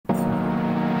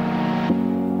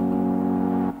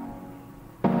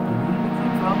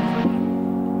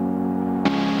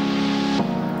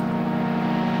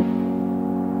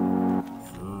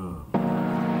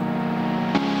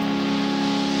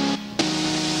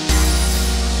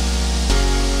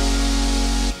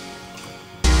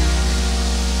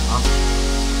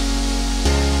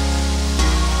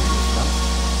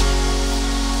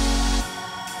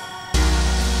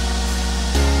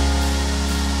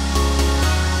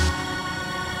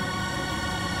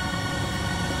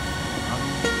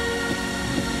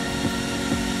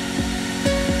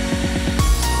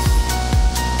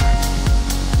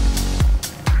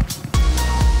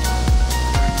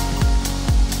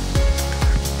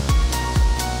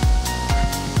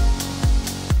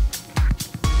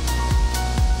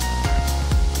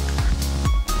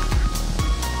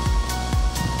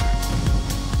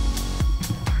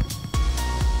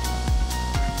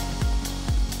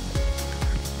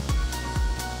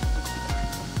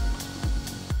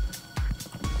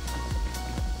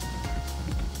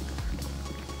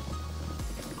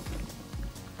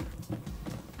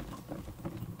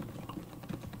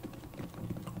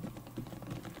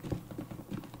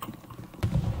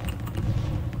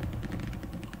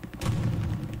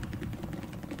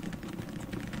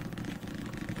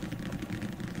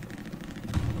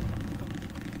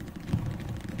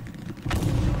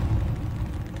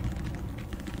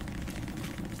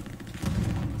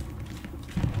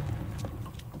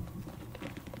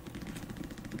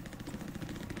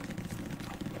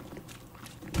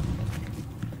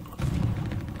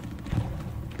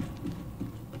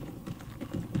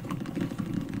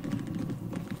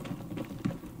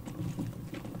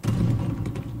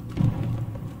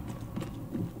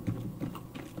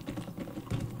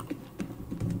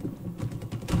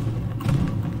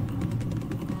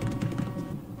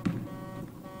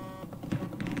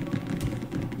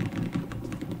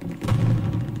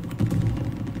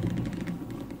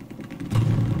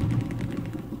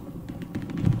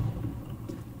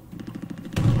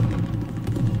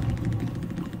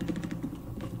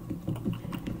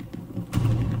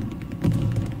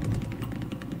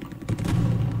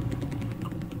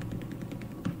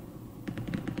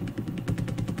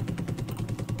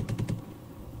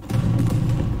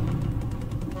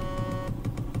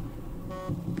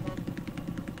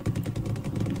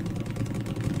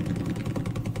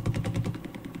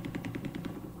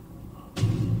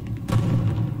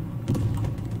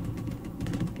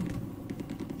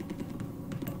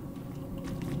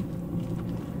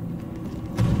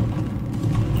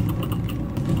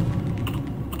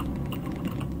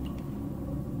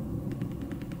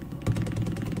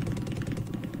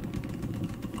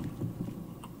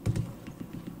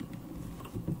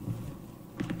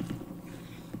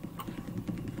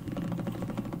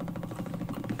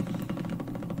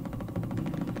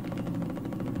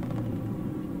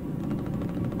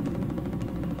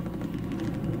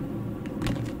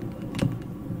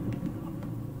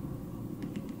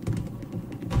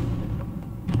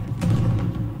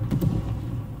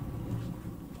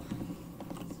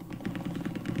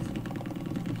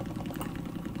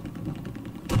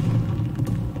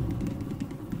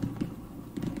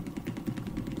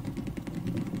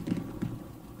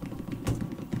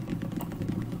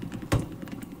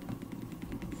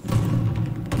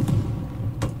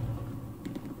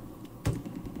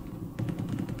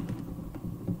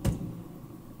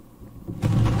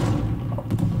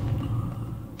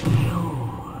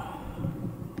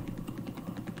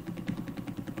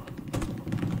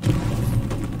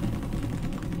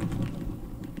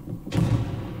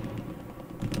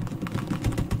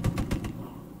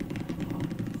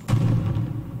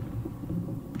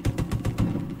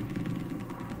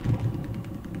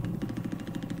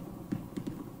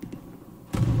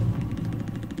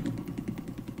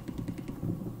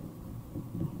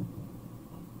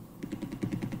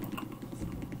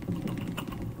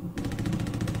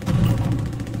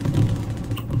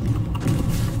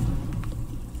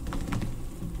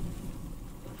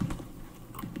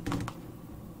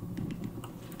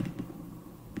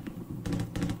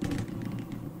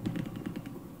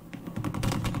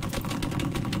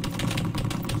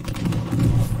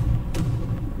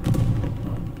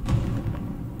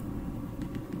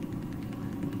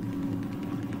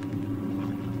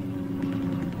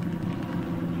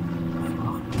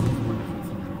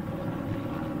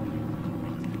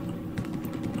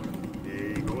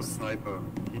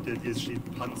hier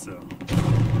steht Panzer.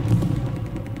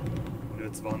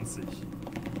 120.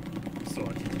 So,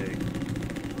 Anti-Tank.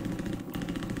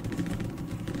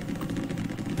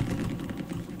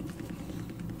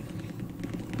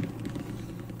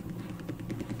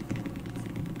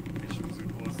 Richtung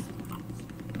Südost.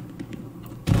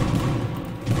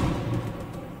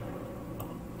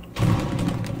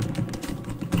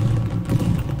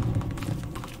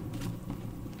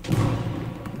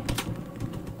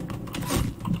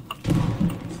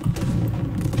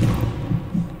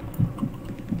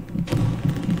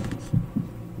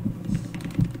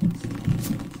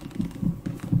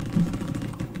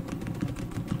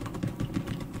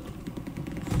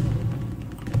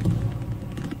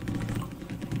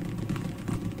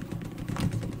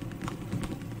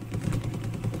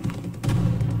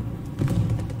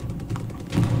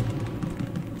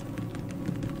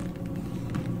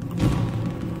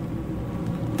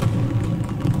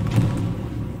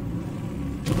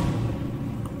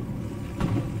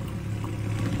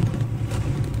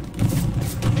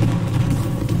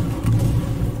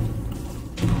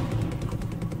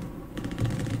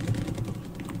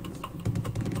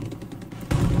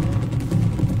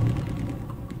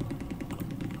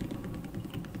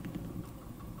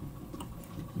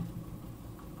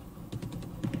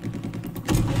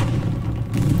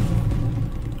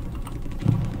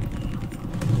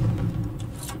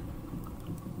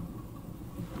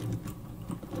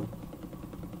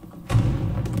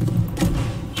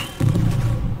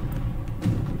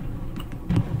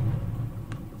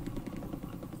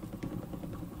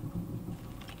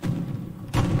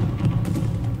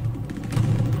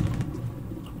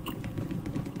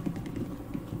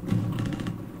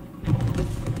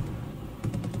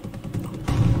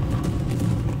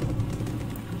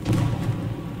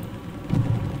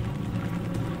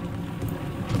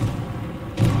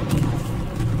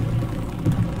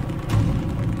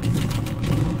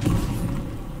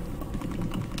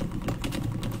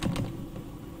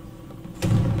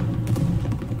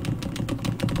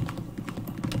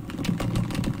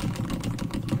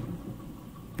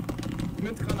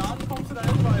 Mit Granaten kommst du da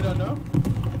nicht weiter, ne?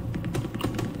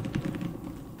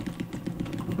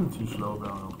 Die schlau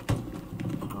wäre noch.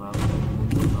 Granaten.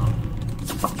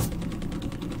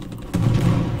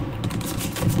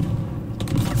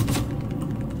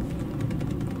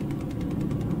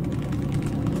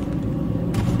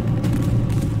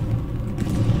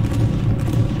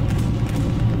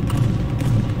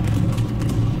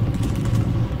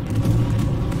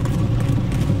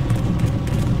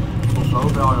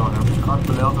 Ja, der hat mich gerade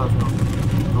belehrt dafür.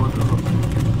 So ist er.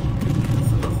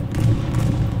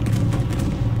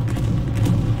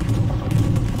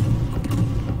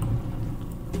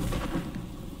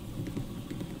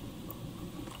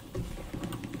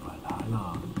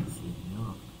 Valhalla, was ist denn hier?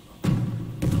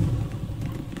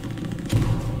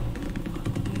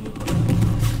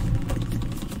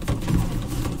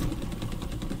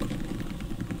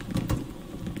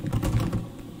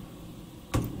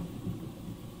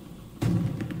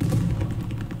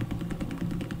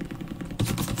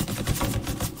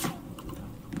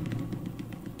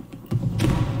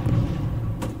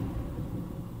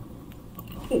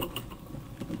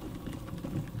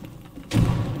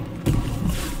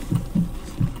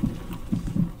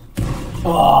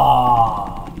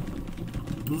 Oh,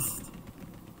 Mist.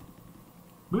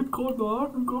 Mit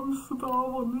Granaten kommst du da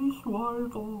aber nicht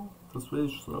weiter. Das will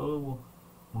ich selber.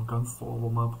 Man kann es doch aber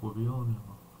mal probieren.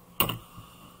 Ja.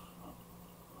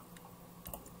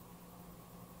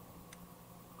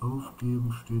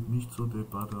 Aufgeben steht nicht zur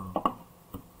Debatte.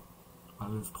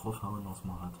 Alles draufhauen, was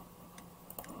man hat.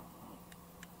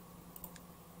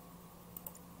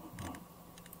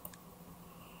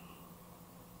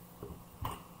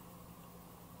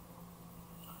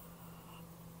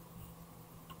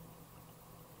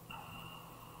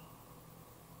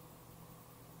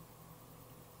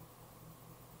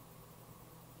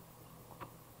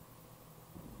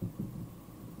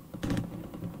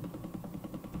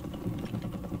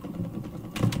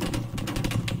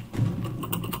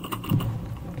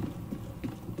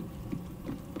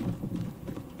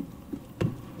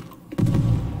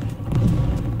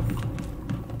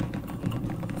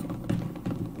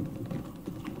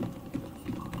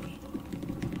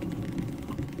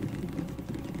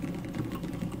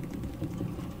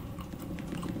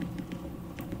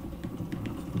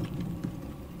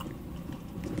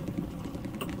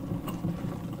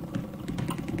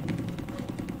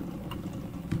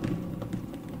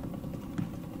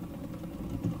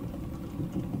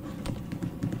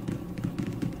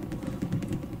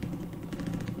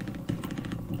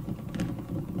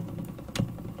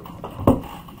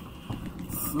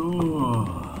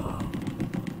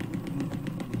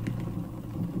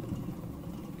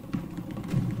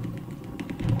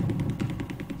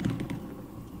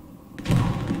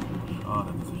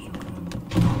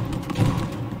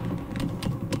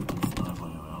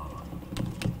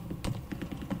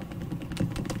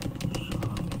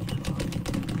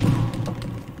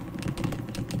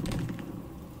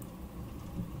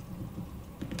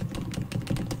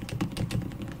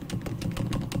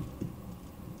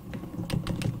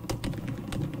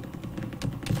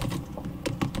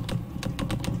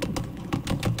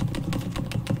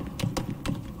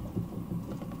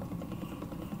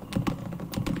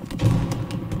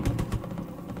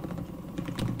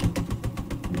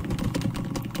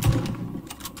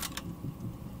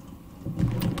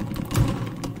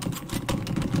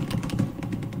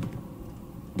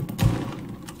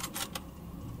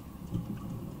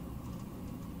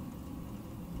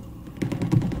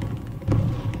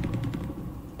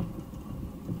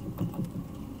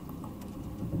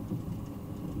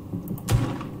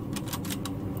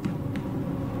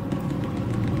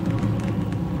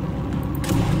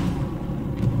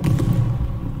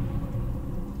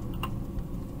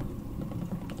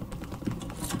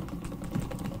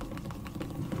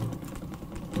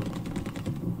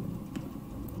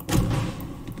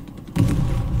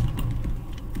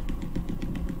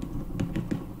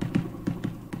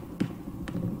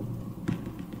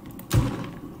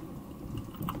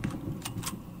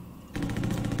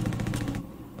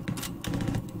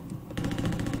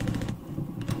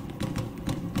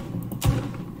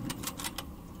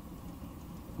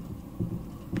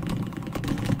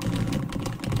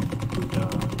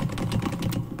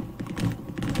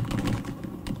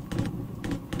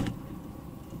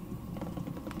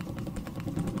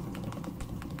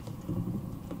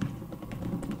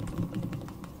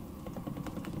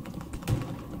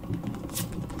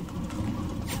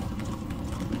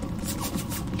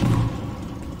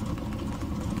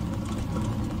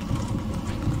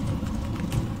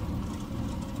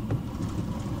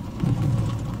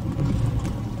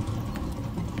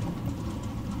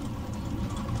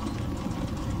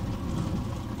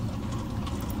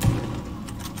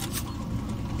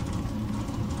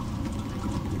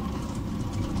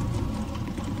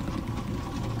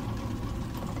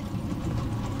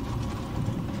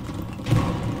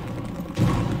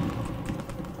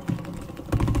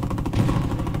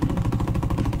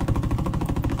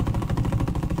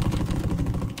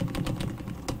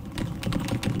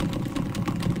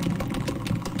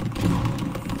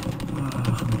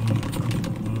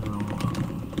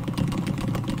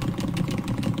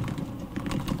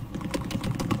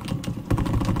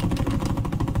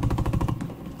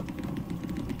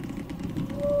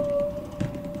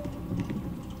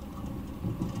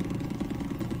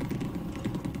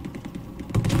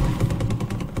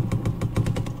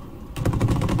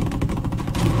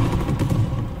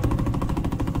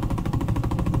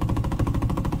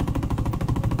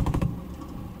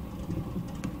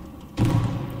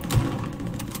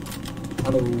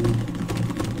 Hallo.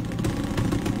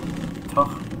 Tag.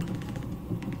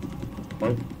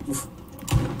 Hi. Uff.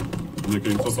 Wir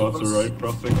gehen sofort zu Rail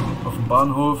Crossing. Auf dem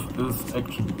Bahnhof ist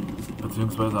Action.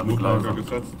 Beziehungsweise an den Notlager Gleisen.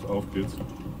 gesetzt, auf geht's.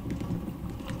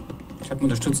 Ich habe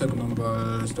einen Unterstützer genommen,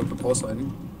 weil ich glaube, du brauchst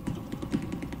einen.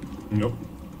 Ja.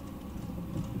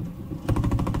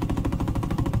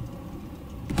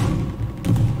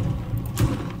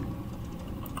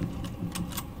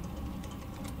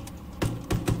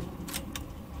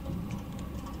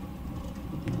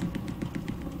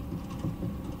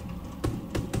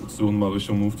 Versuchen mal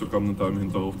Richtung Move zu kommen und da im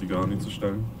Hinterhof die Garni zu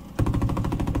stellen.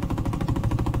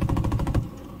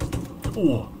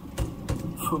 Oh!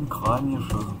 Vom Kran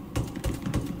geschossen.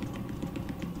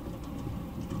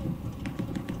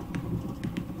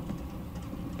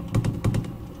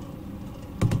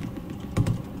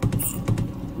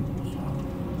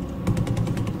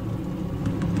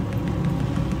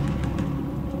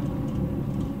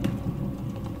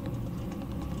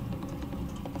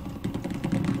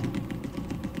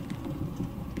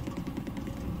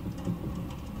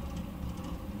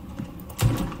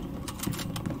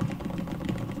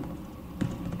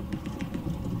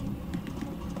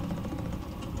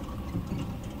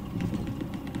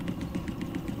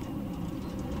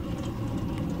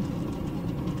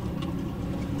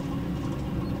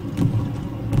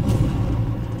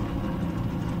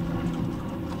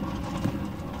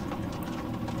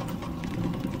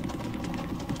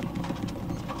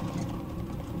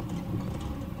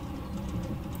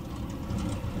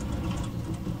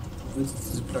 Willst du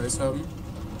diese Place haben?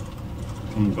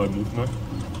 Bei Move Night.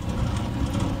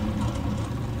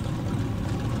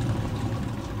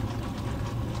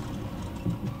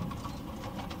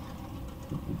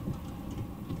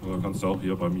 Oder kannst du auch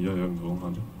hier bei mir irgendwo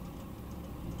ran?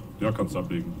 Ja, kannst du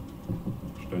ablegen.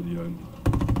 Stell die hier hin.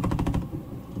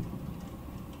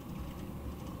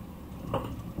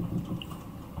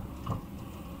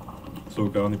 So,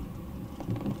 gar nicht.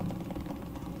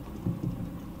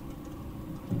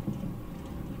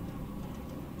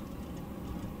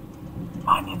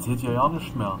 Mann, jetzt seht ihr ja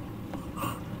nicht mehr. So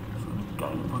eine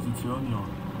geile Position hier.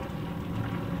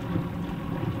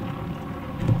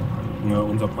 Ja,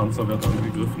 unser Panzer wird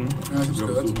angegriffen. Ja, ich hab's Wir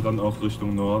gehört. versuchen dann auch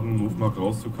Richtung Norden, Move Mark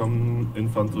rauszukommen.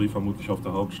 Infanterie vermutlich auf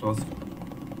der Hauptstraße.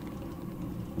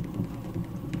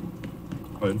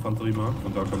 Bei Infanteriemarkt,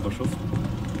 von da kommt der Schuss.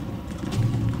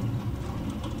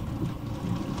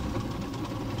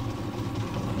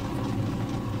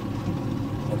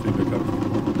 Hat ihn bekämpft.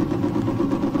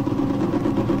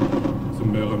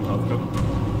 Sind mehrere im Hardcut.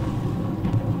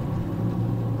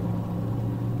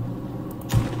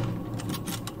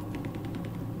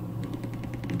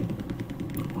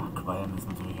 Qualm ist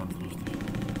natürlich ganz wichtig.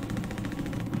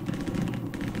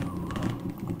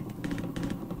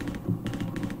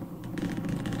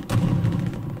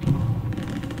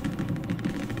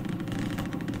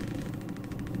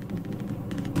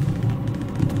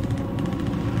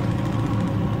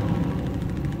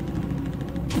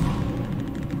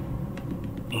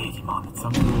 Ey, die machen eine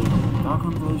Zusammenlegung. Da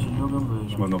kommt welche, hier kommt welche.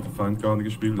 Ich meine, auf den Feind gar nicht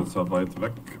gespielt, das war weit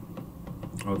weg.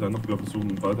 Aber dennoch, wir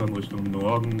versuchen weiter in Richtung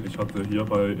Norden. Ich hatte hier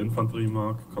bei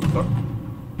Infanteriemark Kontakt.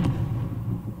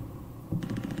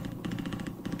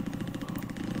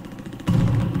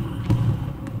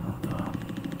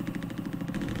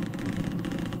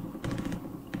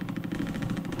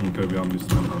 Okay, wir haben nichts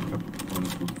mehr Hardcap.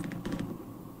 Alles gut.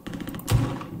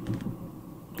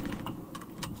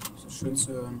 Das ist schön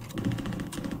zu hören.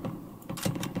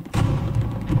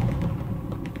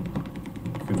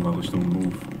 Gehen wir Richtung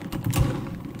Move.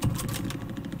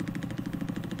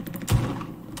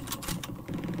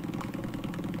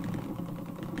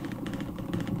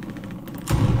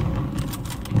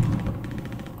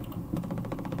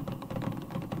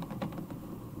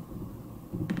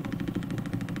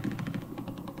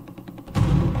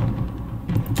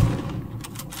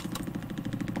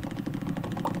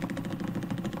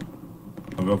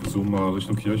 Wir versuchen mal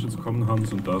Richtung Kirche zu kommen,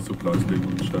 Hans, und da so Gleis legen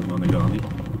und stellen wir eine Garni.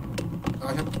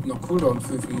 Ah, ich hab noch Cooldown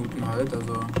 5 Minuten halt,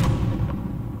 also.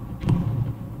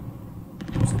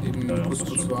 Muss eben Ja, kurz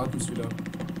das schon. warten bis wieder.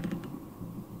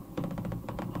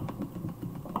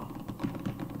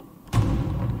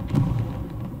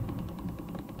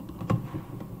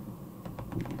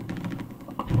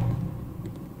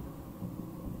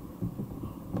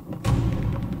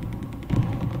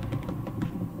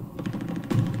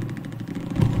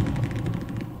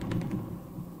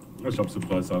 Ich habe den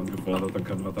Preis angefordert, dann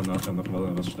können wir danach ja noch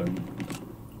mal was stellen.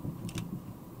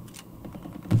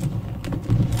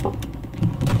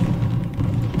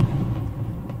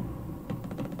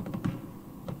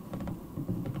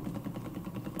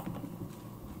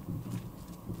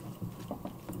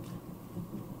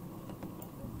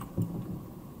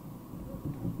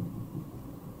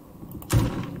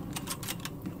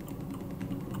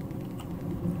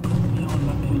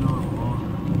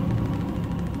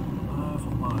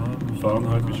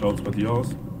 Fahrenheit, wie schaut's bei dir aus?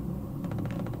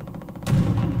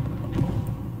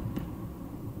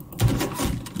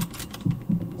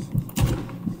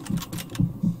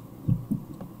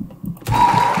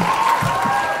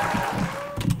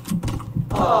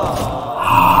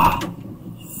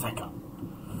 Säcke.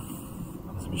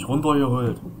 Haben sie mich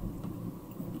runtergeholt.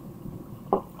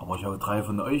 Aber ich habe 3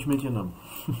 von euch mitgenommen.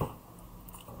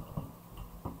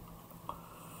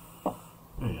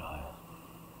 Ja.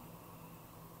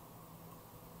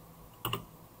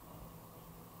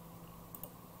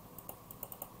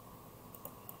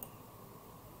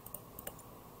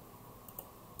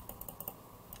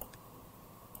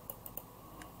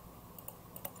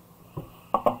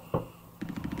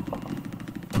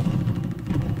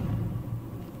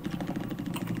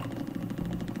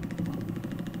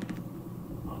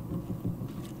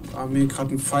 Haben mir gerade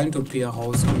einen Feind-OP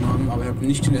rausgenommen, aber ich habe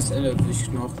nicht den SL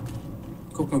erwischt noch.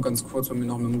 Guck mal ganz kurz, ob ich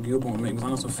noch eine Umgebung oder irgendwas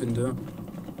anderes so finde.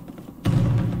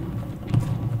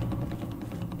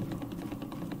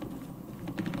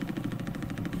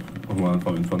 Machen wir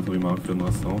einfach Infanteriemarkt für den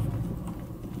Rest auf.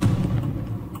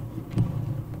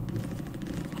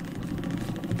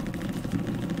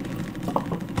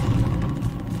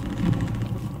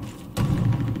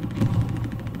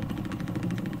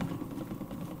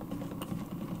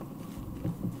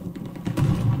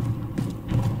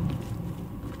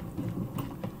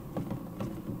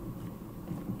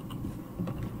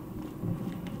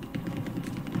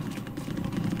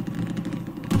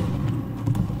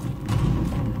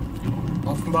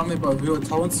 Offenbar mir bei Höhe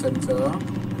Town Center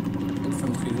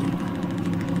Infanterie.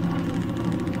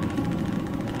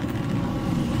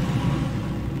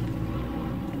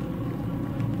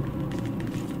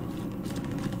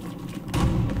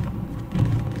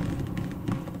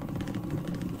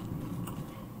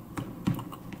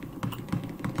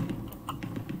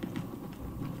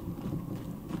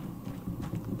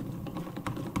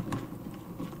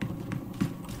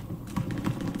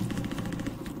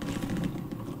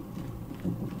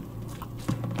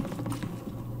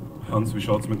 Hans, wie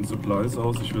schaut's mit den Supplies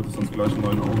aus? Ich würde sonst gleich einen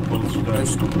neuen Outpost stellen.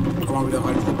 Ich komm mal wieder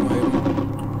rein, guck mal eben.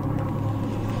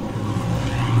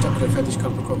 Ich hab wieder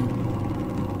Fertigkeit bekommen.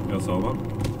 Ja, sauber.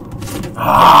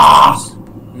 Tschüss.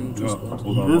 Ja,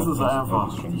 Die wissen es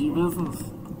einfach. Die wissen es.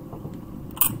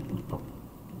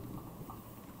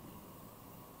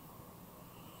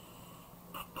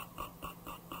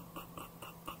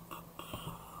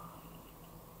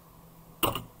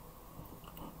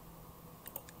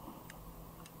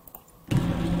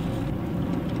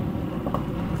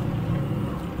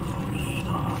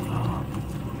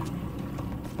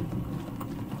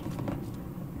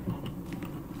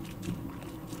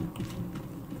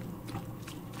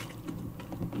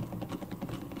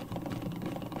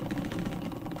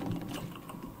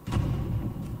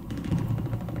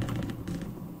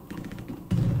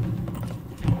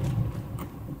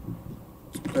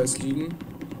 Supplies liegen.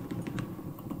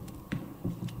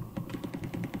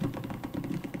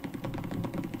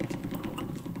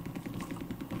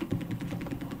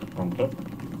 Danke.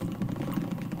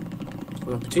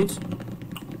 Guten Appetit.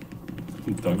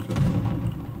 Danke.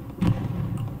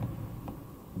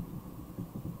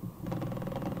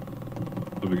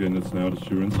 So, wir gehen jetzt näher des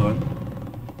Türens rein.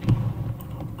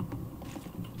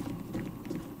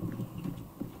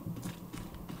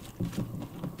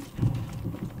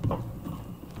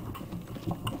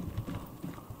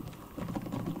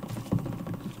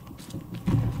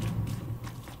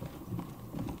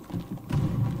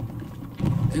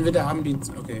 Entweder haben die.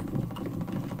 Okay.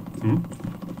 Hm?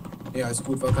 Ja, ist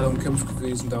gut, war gerade um Kampf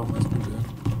gewesen, darum ist gut. Ja.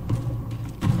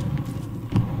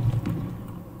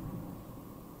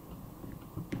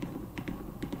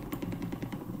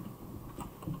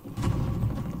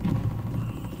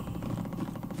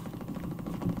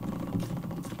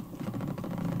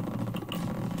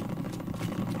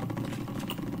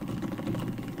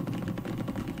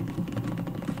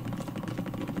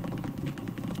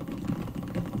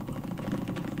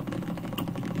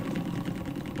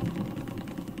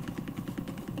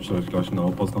 Ich stelle euch gleich den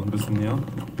Aufbau noch ein bisschen näher.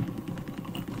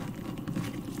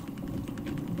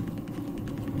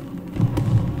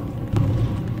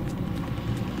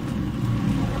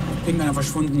 Irgendeiner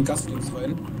verschwunden in die Gaslinks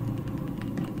rein.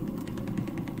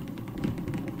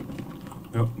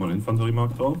 Ja, mal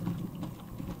Infanteriemarkt drauf.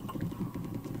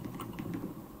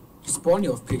 Die spawnen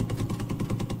hier auf Ping.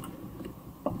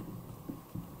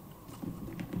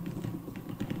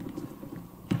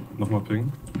 Nochmal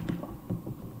Ping.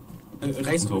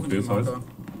 Rechts So, oben okay, den das heißt.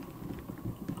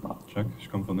 Marker. Check,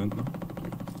 ich komme von hinten.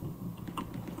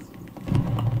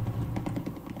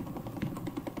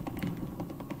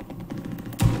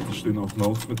 stehen auch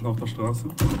Notes mitten auf der Straße.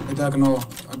 Ja, da genau,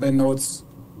 bei Notes.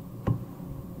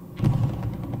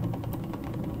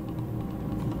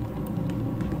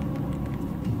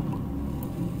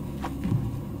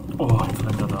 Oh, jetzt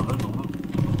rennt er da rein, oder?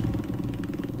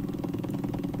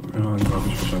 Ja, dann habe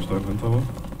ich wahrscheinlich da im Hinterhof.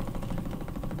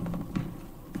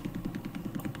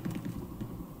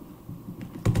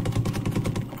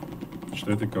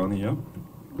 Steht gar nicht hier.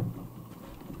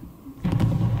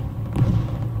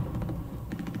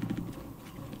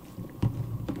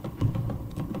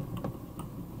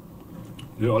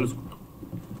 Ja, alles gut.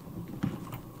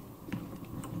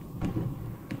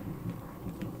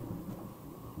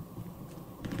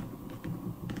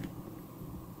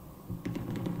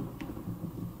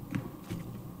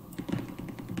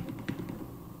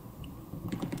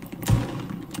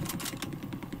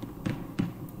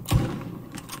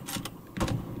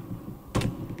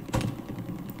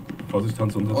 Vorsicht,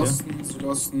 Hans unter dir. Osten,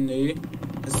 Südosten, nee.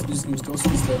 Es ist nicht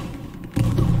Osten, ist der.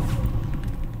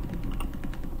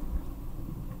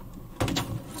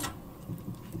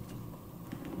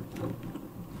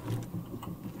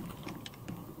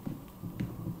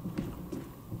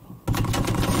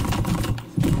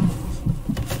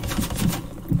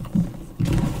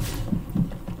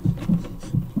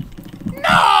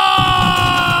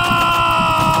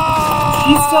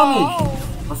 Schießt ja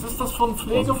nicht! Was ist das für ein Also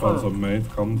Pflegefall? von unserem Mate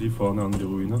kommen die vorne an die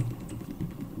Ruine.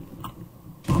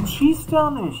 Warum schießt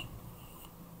der nicht?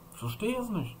 Ich verstehe es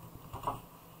nicht.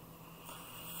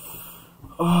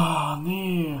 Oh,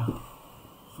 nee.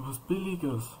 So was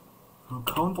Billiges. So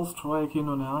Counter-Strike hin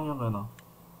und her hier rennen.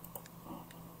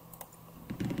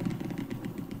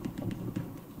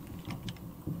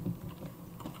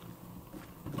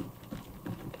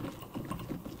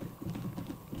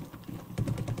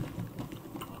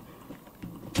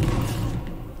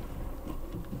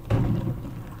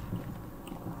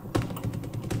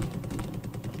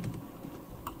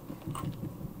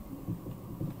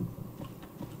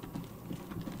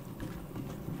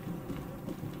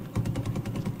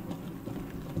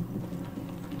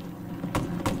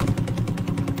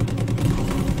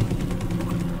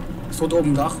 Tot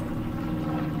oben Dach.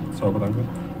 Sauber, danke.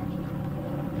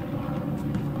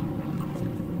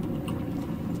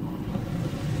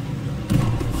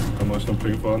 Kann man Richtung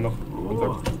Ping fahren noch?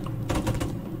 Kontakt.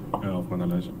 Ja, auf meiner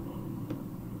Leiche.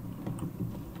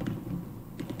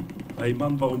 Ey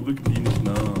Mann, warum rücken die nicht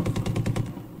nach?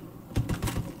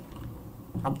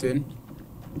 Hab den.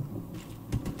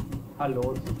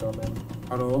 Hallo, Superman.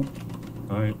 Hallo.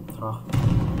 Hi. Tag.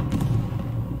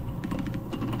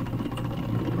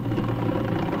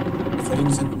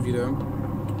 Verlinks hinten wieder.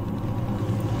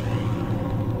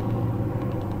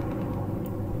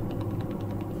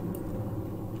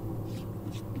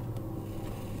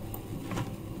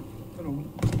 Hallo.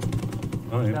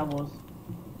 Hi. Servus.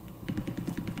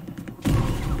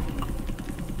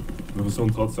 Wir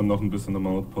versuchen trotzdem noch ein bisschen am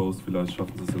Outpost, vielleicht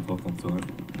schaffen sie es ja doch noch zu halten.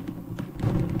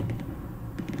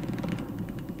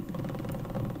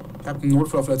 Ich hab einen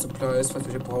Notfall auf Supplies, falls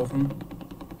wir hier brauchen.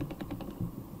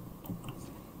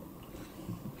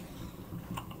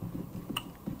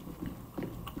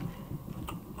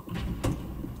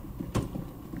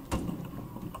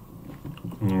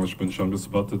 Ja, ich bin schon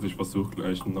gespottet, ich versuche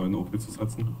gleich einen neuen OP zu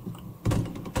setzen.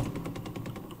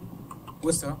 Wo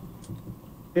ist der?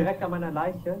 Direkt an meiner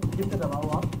Leiche. Gibt es aber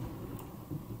auch ab.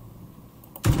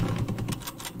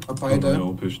 Hab Der beide.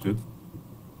 OP steht.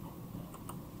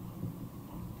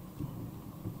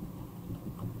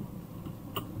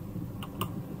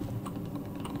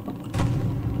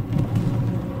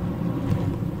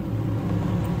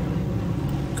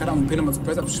 Kann auch einen Peter mal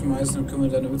Supplies abschmeißen, dann können wir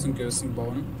da eine Hürtgen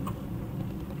bauen.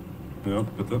 Ja,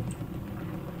 bitte.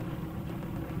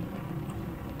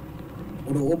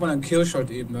 Oder oben an der Kirche halt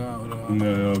eben da, oder?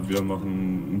 Ja, wir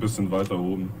machen ein bisschen weiter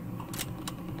oben.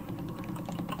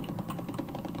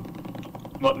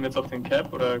 Warten wir jetzt auf den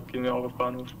Cap oder gehen wir auch auf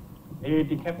Bahnhof? Nee,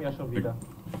 die cappen ja schon wieder.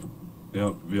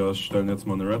 Ja, wir stellen jetzt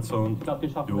mal eine Red Zone. Ich glaube,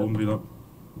 die schaffen Hier oben wieder.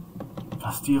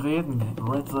 Was die reden?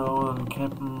 Red Zone,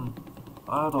 Captain.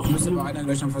 Alter, Ich müsste spiel, aber einer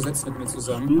gleich noch versetzt mit mir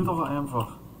zusammen. spiel doch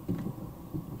einfach.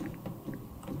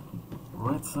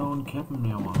 Red Zone, Captain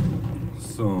mir mal.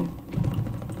 So.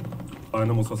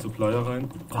 Einer muss als Supplier rein.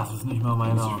 Das ist nicht mal Muss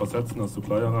sich meine versetzen als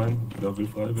Supplier rein. Wer will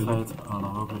freiwillig? Zeit.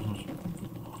 Alter, wirklich nicht.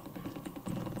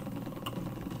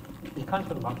 Ich kann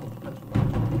schon machen. Ich kann schon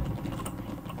machen.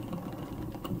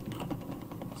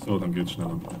 So, dann geht's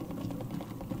schneller.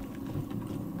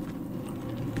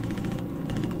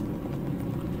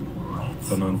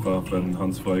 Dann einfach, wenn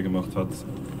Hans frei gemacht hat,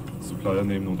 Supplier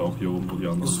nehmen und auch hier oben, wo die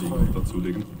anderen Ist liegen, frei.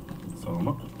 dazulegen. Sagen wir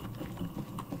mal.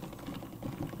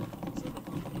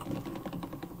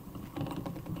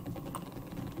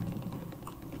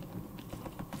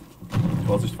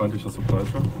 Vorsicht, feindlicher Supply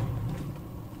Truck.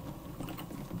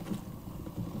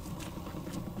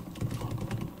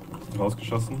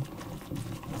 Rausgeschossen.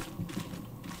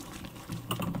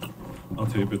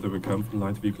 AT bitte bekämpfen,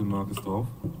 Light Vehicle Mark ist drauf.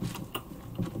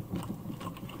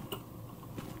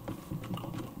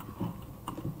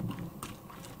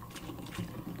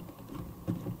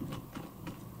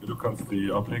 Du kannst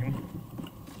die ablegen.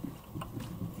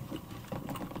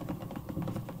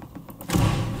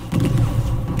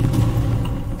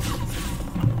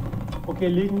 Okay,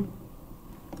 liegen.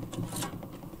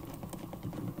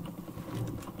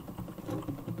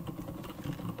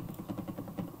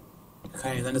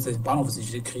 Kann ja sein, dass wir den Bahnhof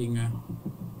nicht wieder kriegen. Ja.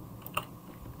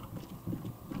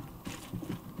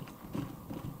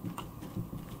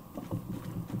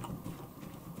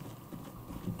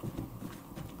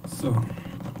 So.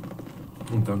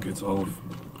 Und dann geht's auf.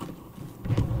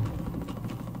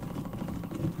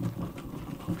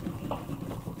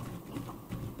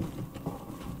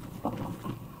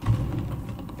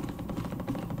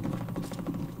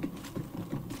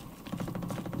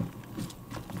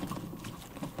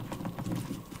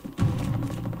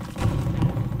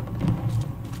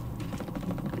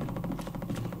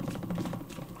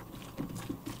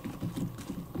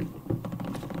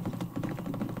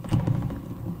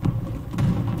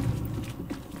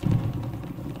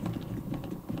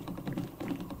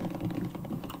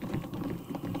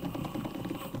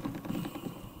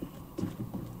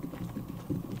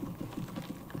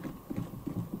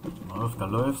 Da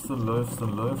läufst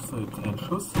du, jetzt ein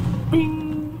Schuss.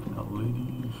 Bing!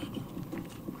 Erledigt.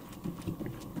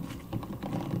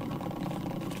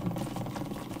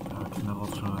 Ja,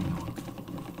 knarrt schon.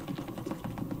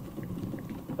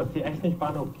 Dass die echt nicht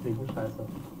Bahnhof kriegen, scheiße.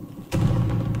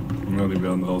 Ja, die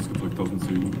werden rausgedrückt aus den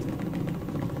Zügen.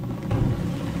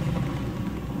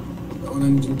 Und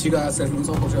dann den Tiger ist ja für uns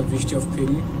auch wieder wichtig auf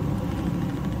Ping.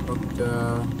 Und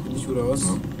der sieht nicht gut aus.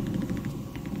 Ja.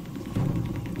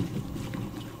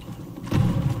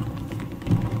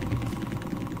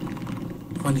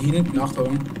 Von hinten,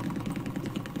 Achtung.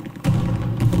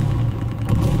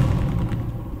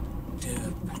 Der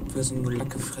hat für so einen Lack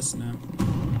gefressen, ne?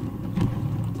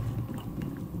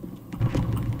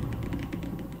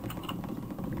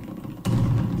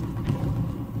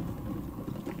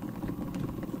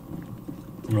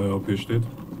 Ja, OP steht.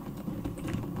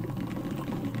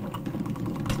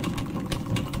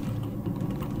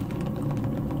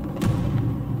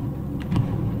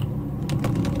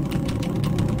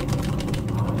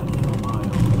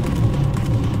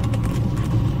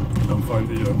 Dann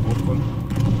Feinde hier im Druck drin.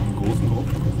 Einen großen Druck.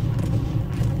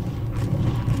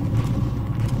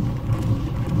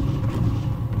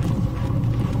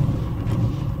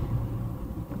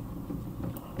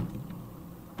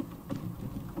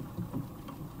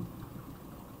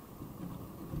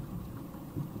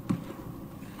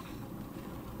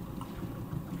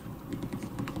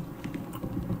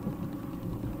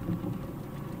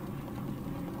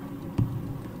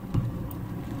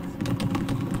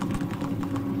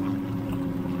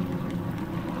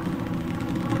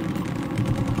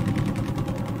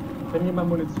 Wenn jemand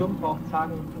Munition braucht,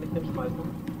 sagen, kann ich hinschmeißen.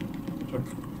 Check.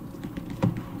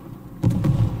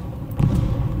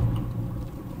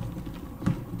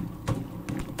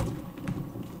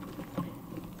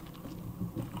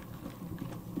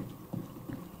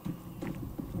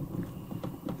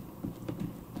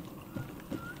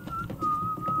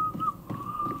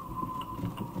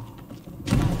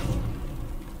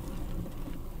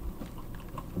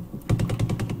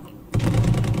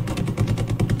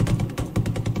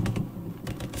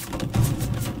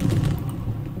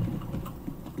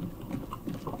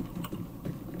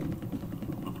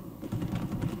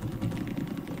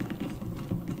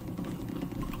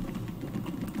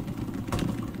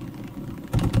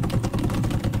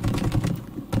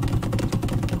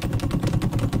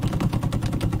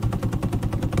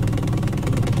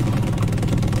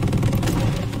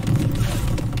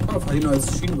 Verdient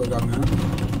als Schienenübergang, ne?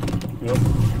 Ja.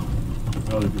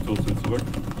 Ja, die Tours sind zurück.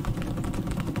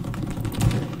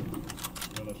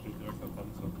 Ja, da steht direkt der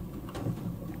Panzer.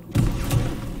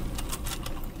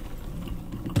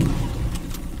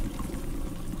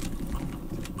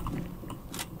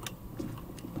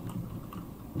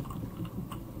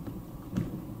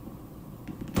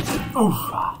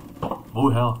 Uff!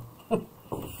 Woher?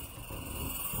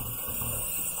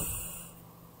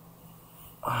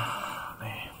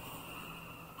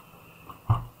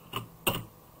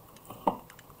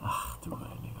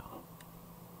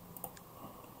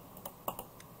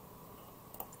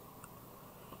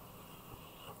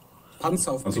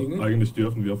 Panzer auf Also Ping. eigentlich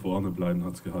dürfen wir vorne bleiben,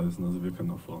 hat es geheißen. Also wir können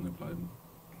auch vorne bleiben.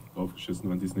 draufgeschissen,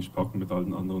 wenn die es nicht packen, mit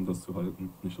allen anderen das zu halten.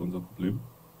 Nicht unser Problem.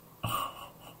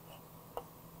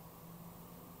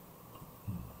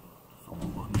 So,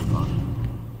 auch nicht klar.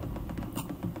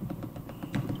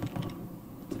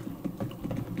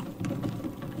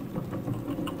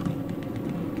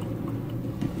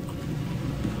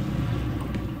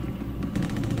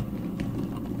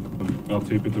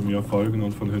 RT bitte mir folgen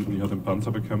und von hinten hier den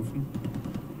Panzer bekämpfen.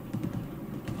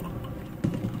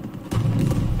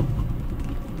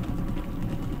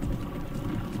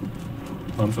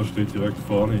 Panzer steht direkt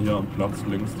vorne hier am Platz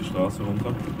links die Straße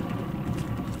runter.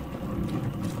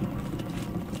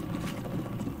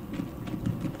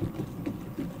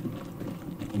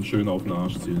 Und schön auf den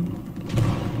Arsch zielen.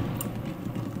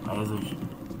 Also ich.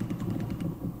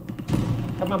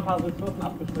 Ich habe mal ein paar Ressourcen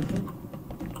abgeschnitten.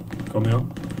 Komm her,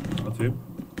 AT.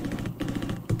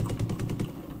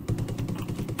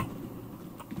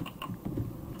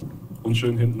 Und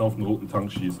schön hinten auf den roten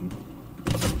Tank schießen.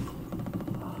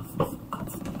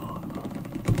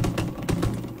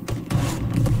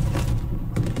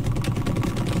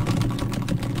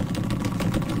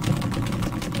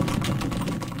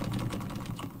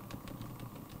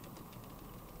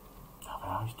 Da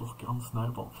wäre ich doch gern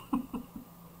Sniper.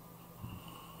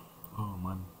 Oh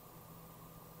Mann.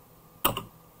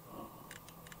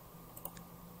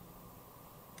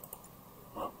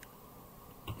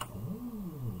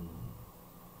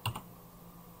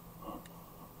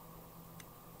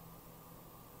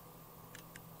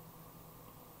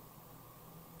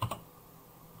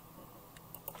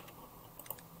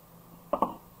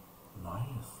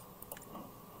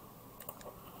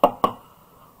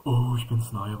 Oh, ich bin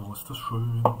Sniper. Ist das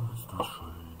schön? Ist das schön?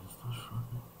 Ist das schön?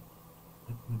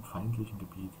 Mitten im feindlichen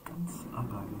Gebiet. Ganz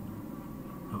alleine.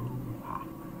 Oh, ha.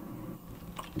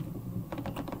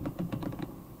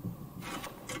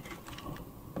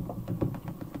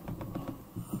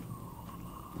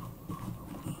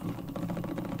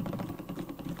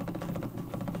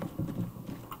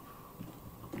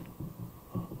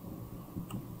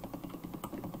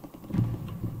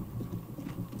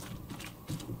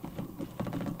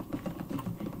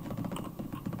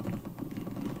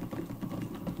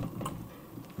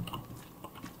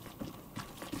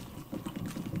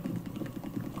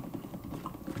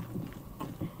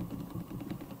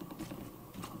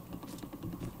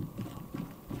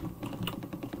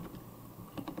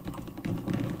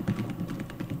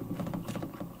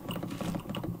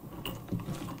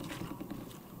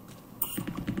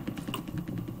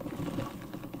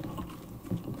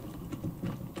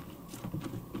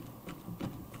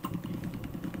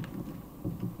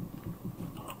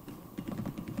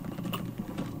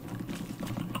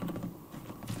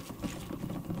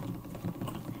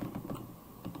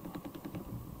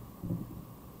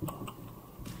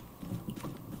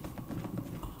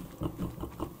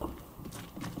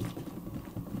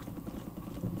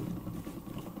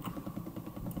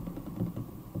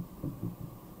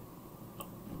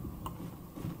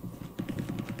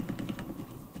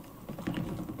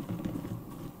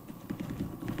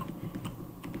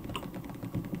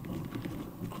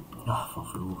 Ach,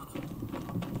 verflucht.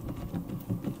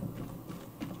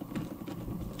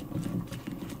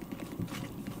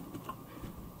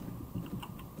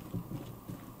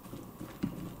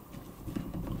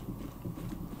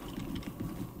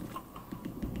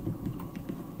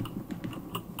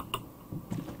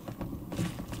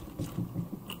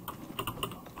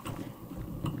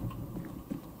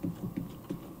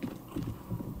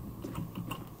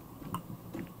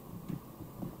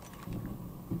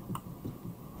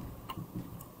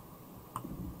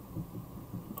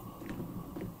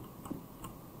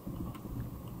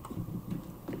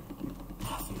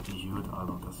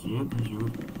 Alter, das geht nicht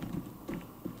gut.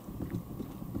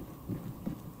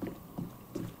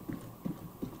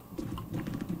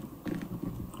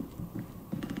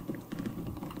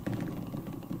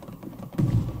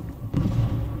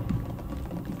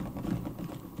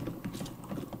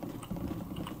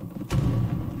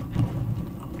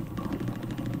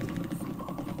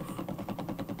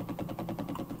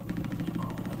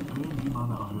 Irgendwie mal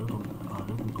eine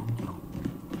erhöhten Punkt hier.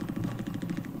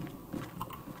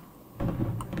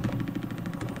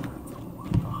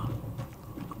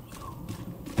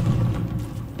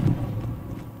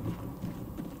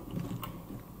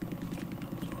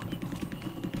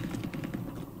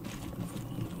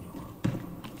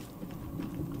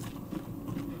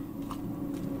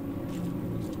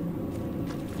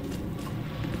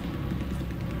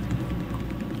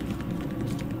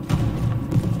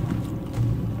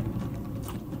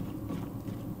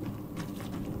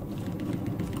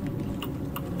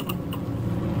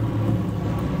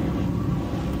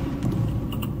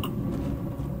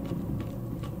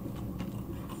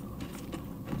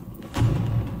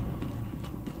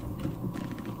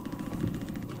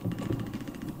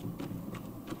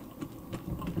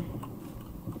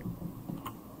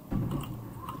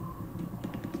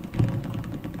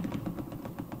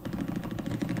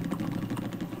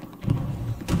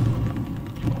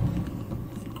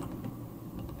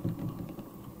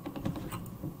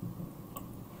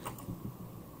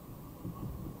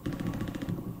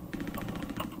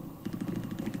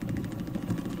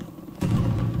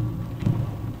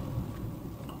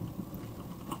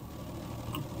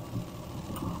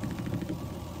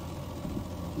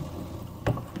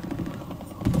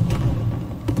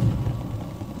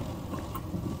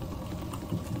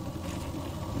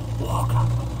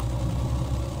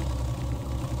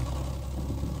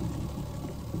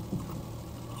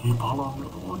 Die ballern wir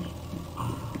durch.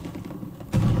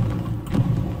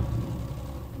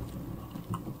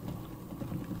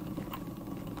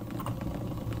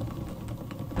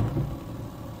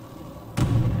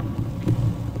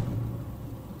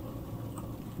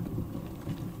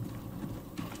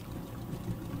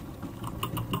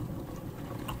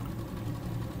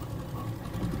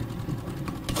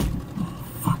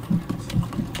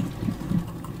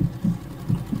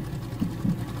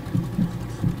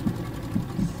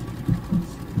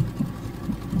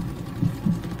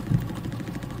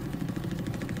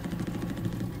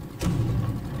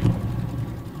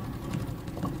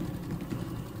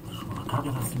 Kacke,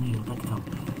 dass sie mich entdeckt haben.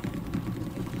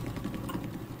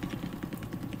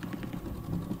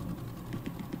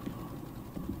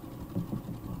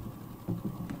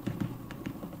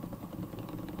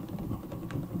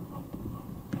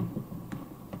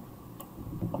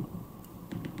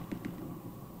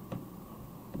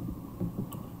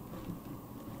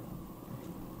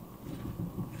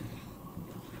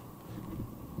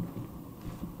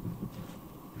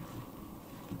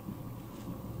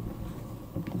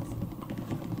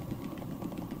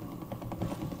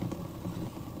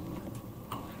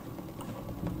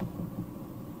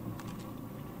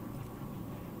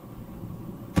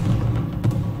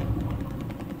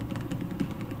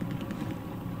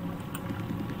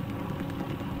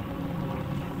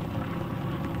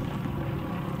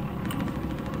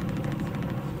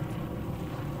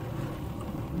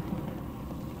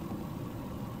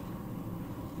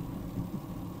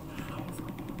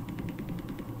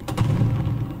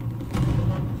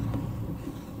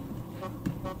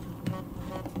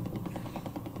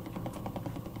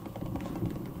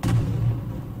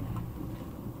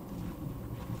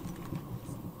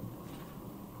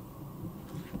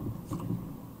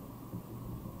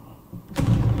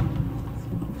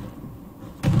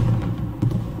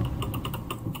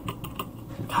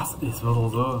 Das ist wieder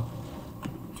so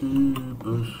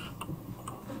typisch.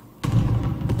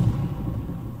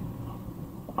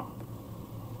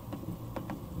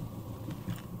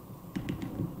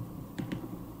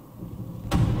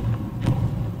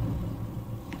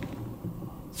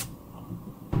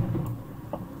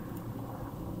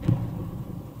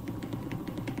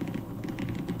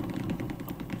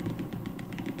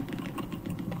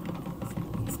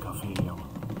 Ins Café hier.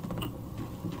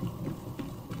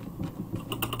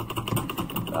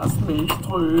 Lass mich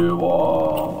drüber.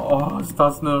 Oh, ist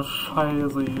das eine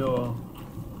Scheiße hier.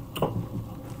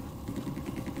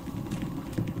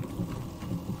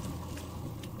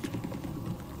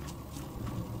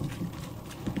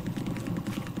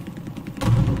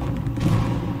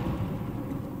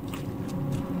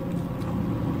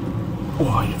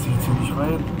 Oh, jetzt geht's hier nicht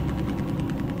rein.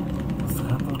 Das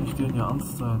kann doch nicht denen ihr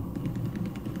Ernst sein.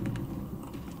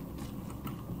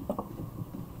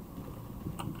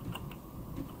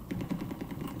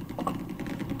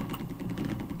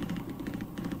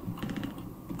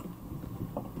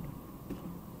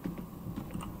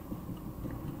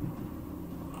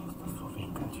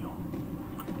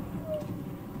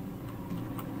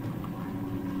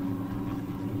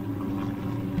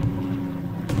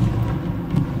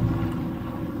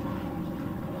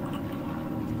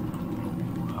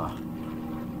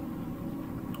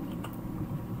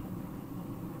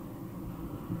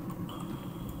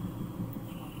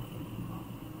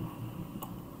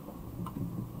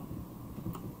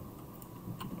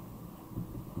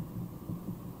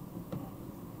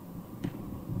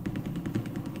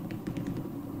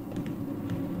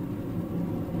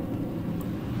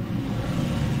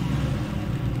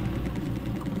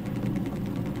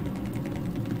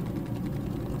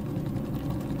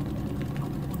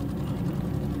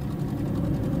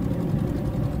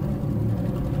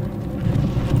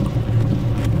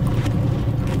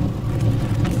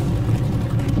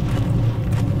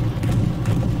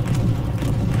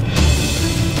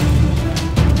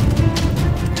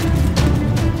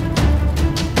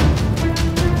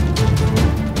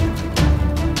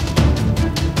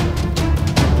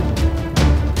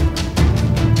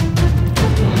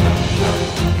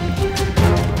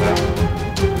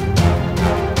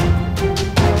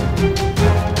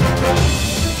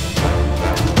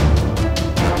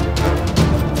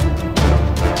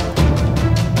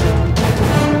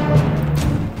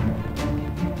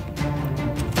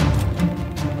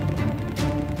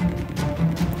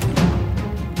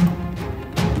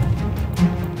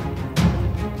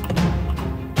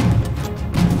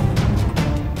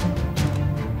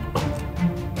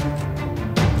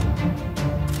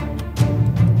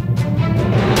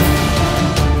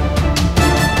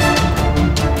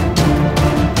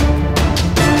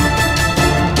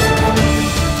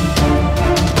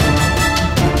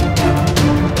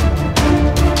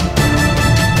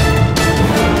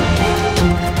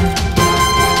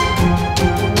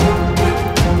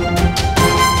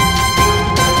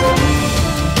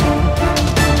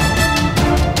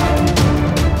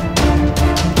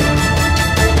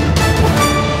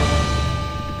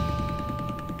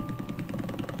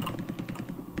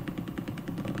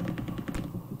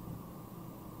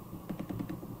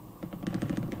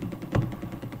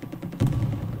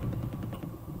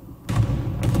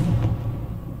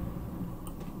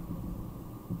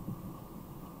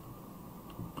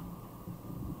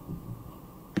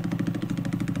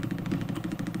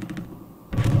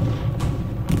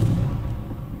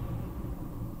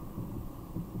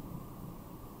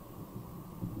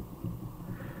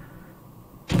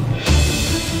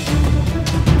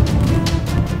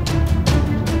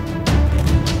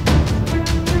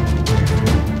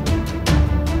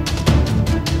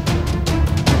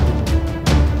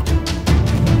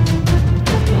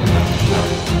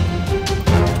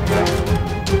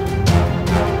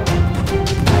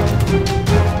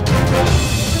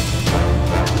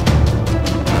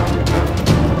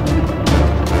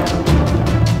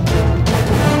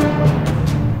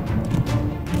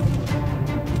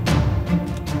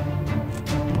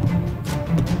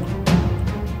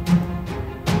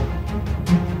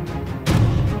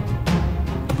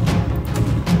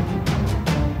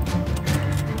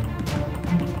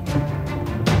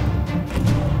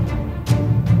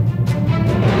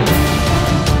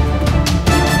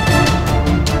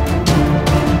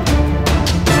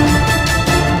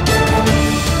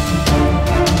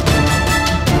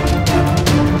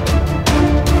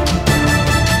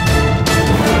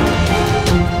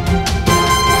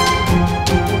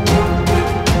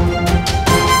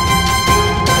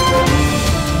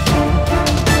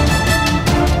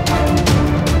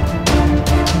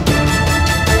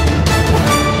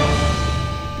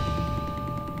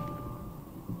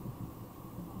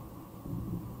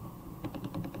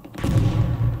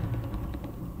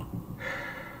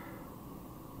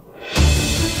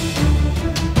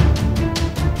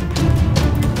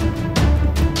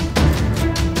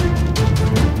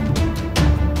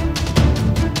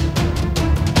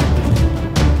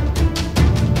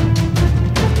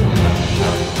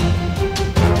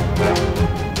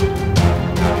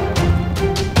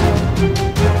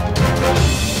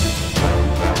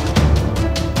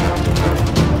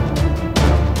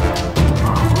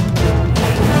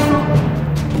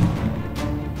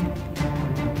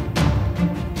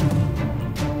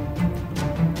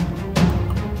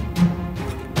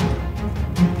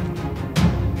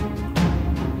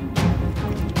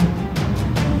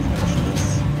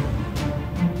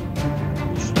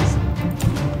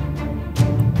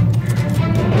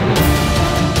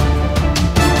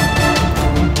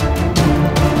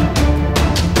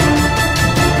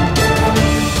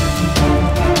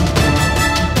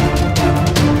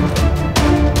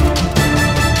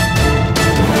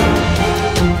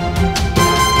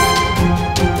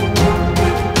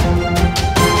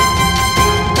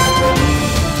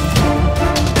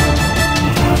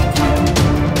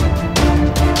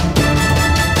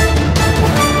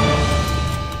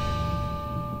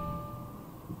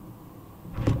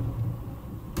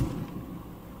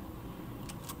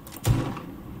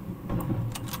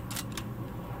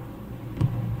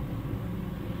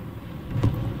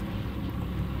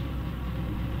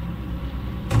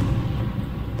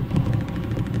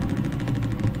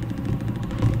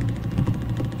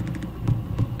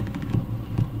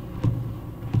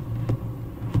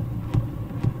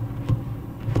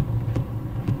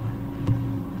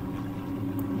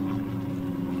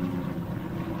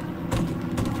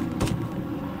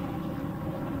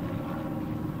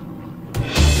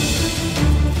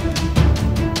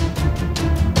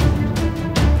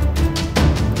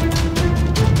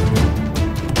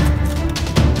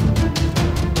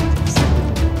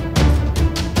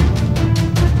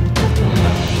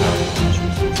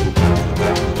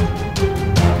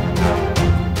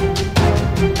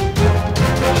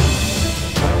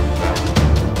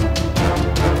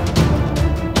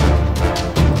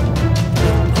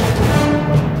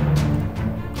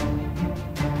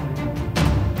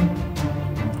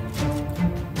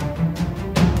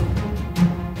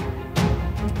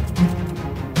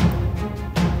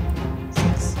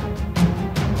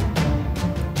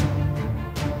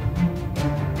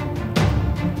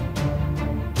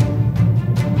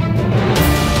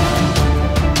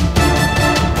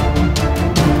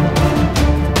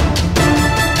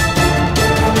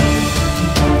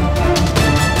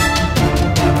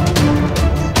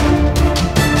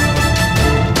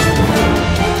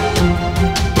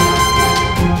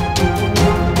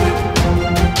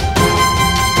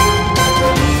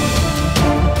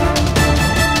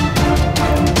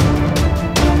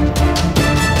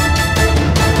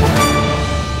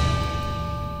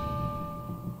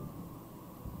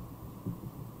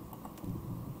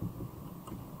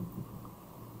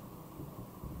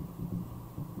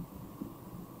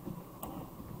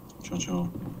 Ciao, ciao.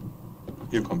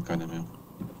 Hier kommt keiner mehr.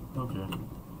 Okay.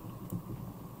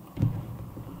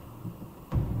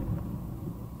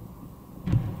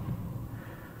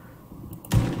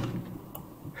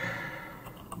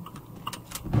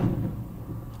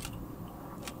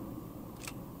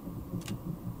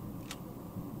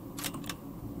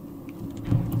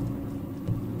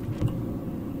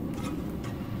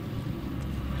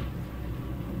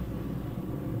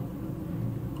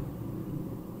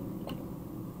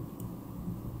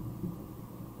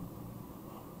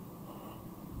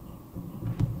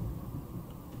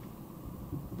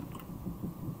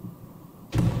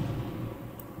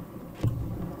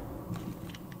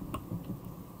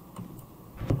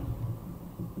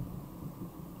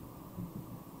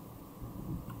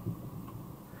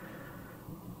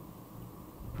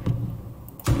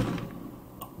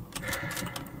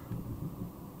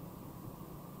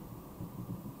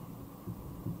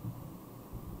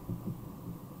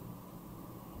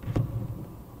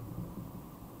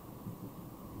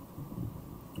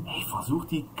 Ich versuche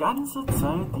die ganze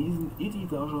Zeit diesen Iddi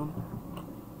da schon.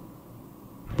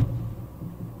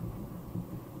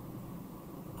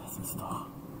 Das ist doch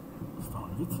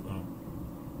ein Witz, ey.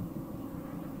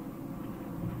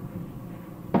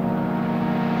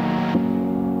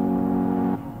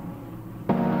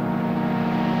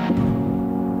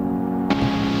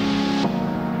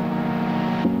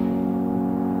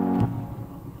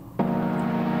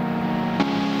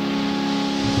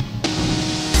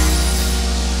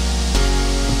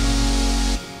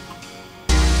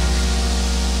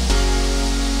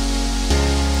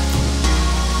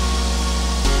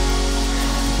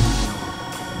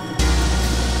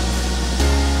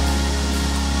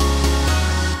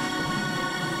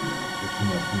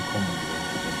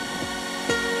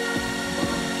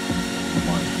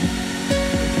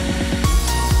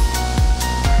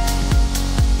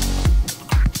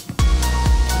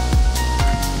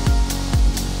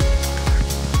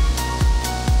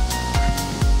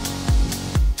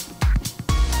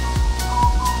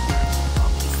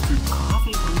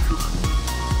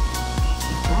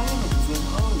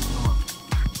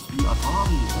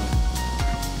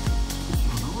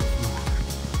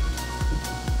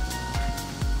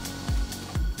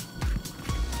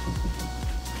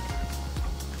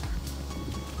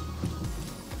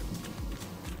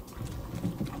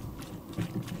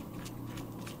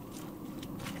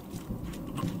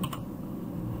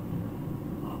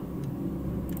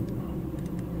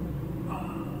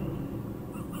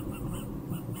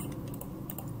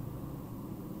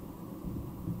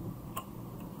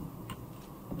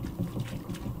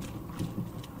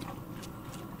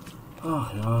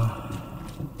 Ach ja.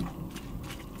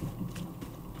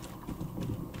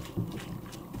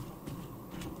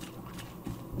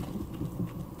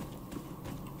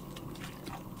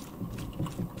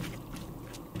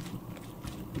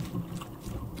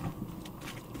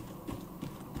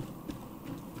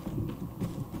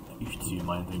 Ich ziehe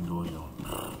mein Ding durch.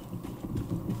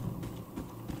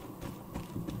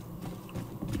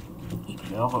 Ich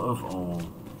kläre auf. Oh.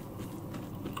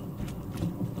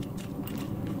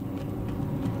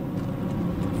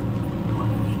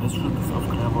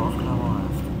 Aufklärer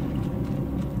heißt.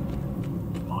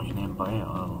 Mach ich nebenbei,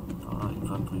 also da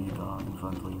Infanterie, da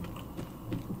Infanterie.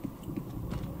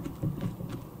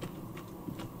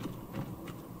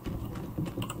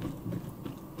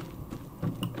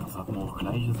 Das hat man auch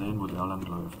gleich gesehen, wo der lang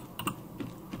läuft.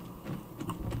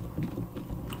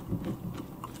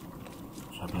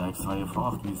 Ich habe ja extra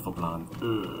gefragt, wie ist der Plan.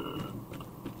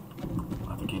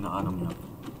 Hatte keine Ahnung gehabt.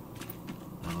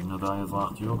 Er hat mir da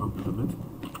gesagt, hier, komm bitte mit.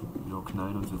 Wir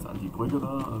knallen uns jetzt an die Brücke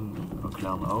da und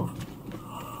erklären auf.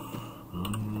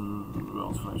 Dann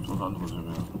wäre es vielleicht was anderes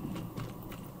gewesen.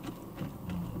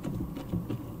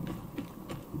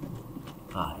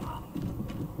 Ah ja,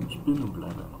 ich bin und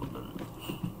bleibe ein Rebell.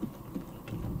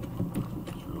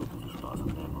 Ich will wirklich Spaß am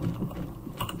Leben haben.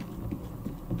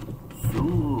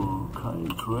 So, kein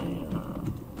Trail.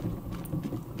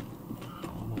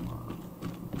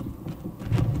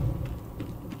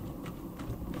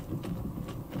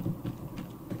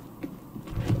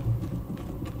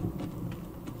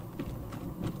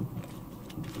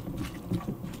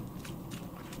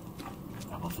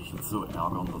 So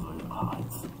ärgern, dass er,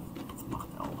 jetzt macht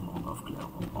er auch noch einen Aufklärer.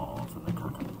 Oh, so eine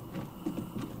Kacke.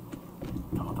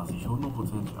 Da wird er sich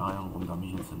 100% ärgern, warum der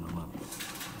mich jetzt hinter hat.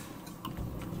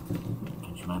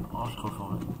 Kann ich meinen Arsch drauf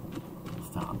verwenden,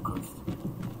 dass der abkotzt.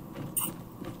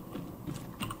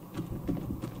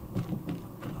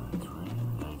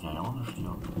 Der hält ja auch nicht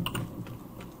hier.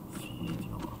 Sieht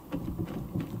ja.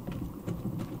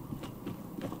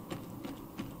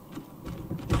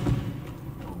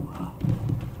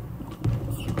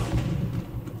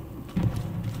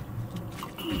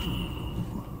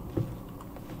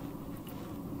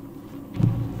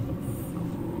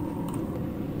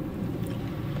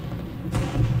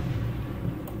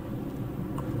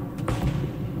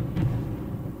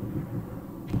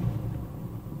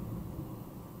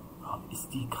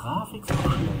 Grafik so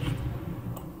schlecht?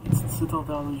 Jetzt zittert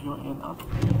er sich hier einen ab.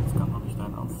 Das kann doch nicht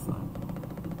dein Ernst sein.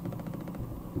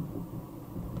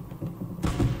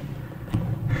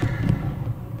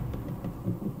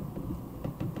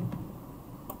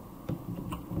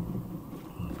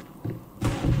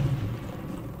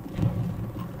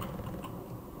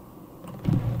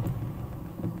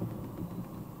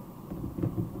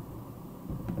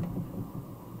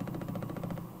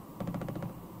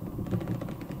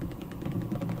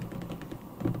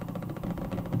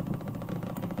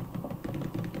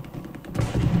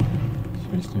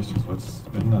 Ich weiß nicht, du sollst,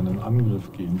 wenn dann, in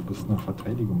Angriff gehen. Du bist in der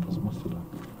Verteidigung. Was machst du da?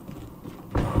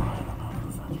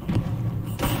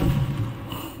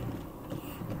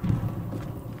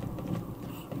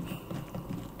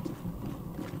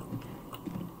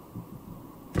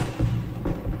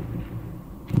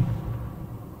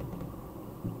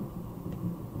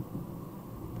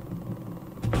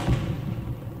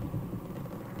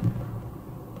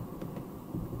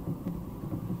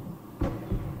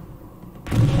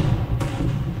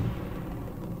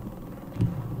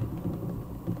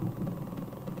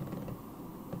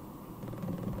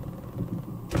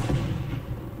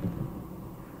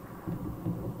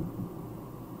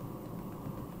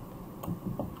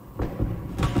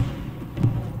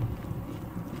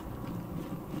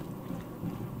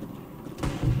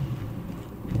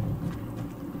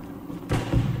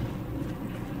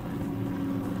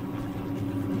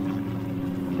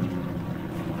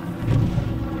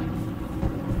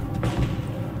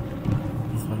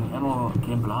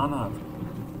 Keinen Plan hat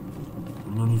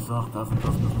und mir nicht sagt, das und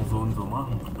das müssen wir so und so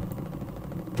machen,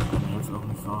 kann mir jetzt auch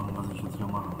nicht sagen, was ich jetzt hier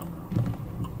mache.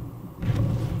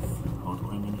 Das haut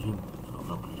doch irgendwie nicht hin. Das ist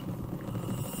unglaublich.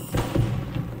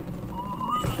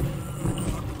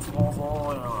 Das war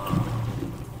so, ja.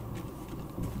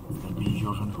 Dann bin ich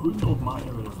ja schon 100 Mal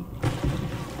gewesen.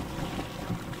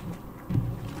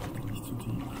 Nicht zu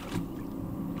tief.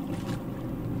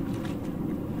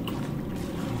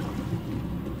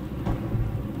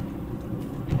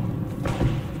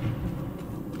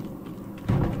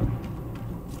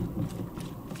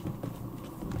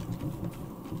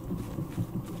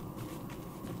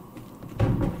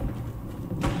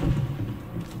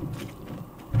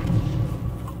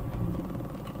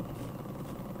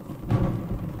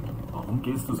 Warum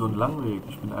gehst du so einen langen Weg?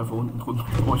 Ich bin einfach unten drunter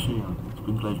durch hier. Ich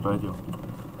bin gleich bei dir.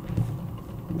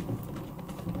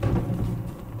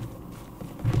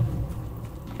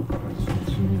 Das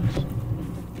funktioniert.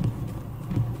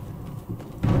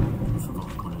 Das ist doch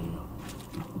ein Kollege.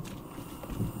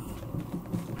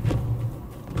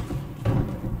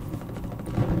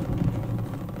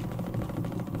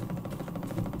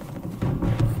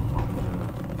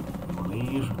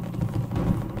 Kollege.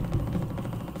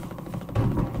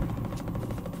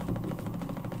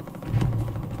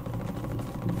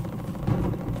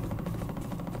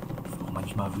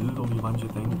 Manchmal wilder, wie manche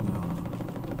denken, ja.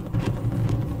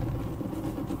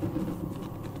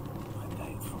 Rennt der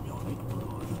jetzt von mir weg oder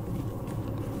was?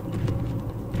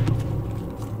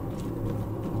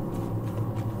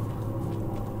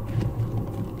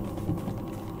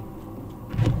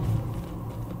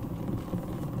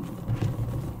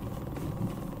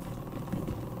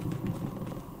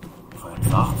 Vor allem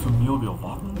sagt zu mir, wir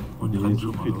warten und Die rennt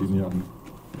schon mal los. Linie an.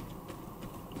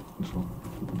 Und schon.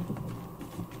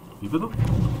 Wie bitte?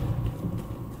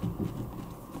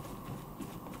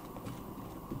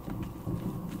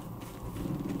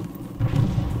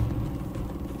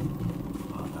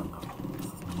 Ah, danke, dass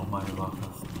du es mir nochmal gesagt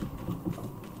hast.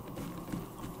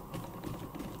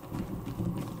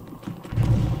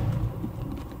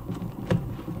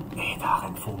 Ey, da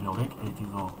rennt vor mir weg, ey,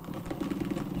 dieser.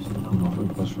 Ich suche noch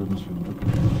irgendwas Schönes für den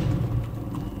Rücken.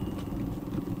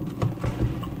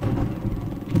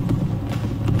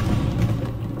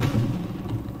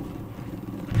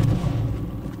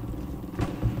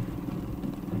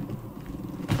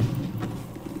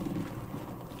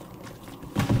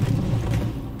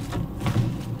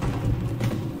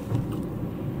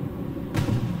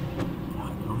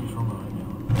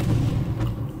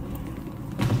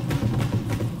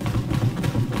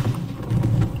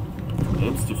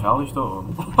 Gefährlich da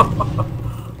oben.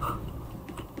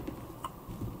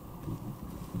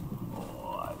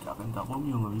 Oh, Alter, rennt da rum,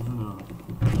 Junge, wie so eine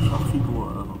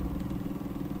Schachfigur, oder so.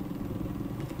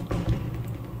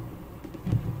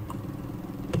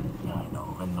 Ja, genau,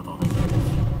 rennen wir doch weg.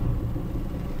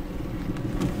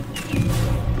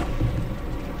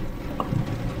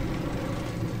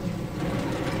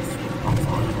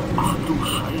 Ach du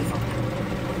Scheiße.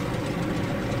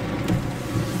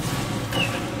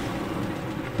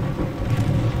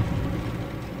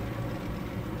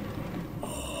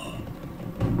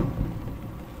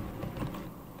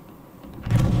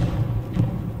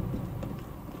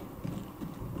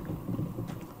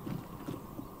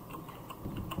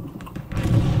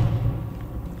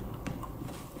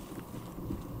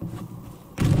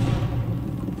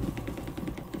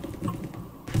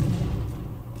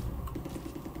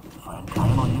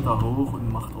 da hoch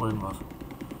und macht irgendwas.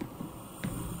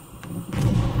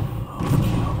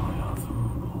 Okay, aber ja,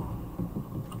 super.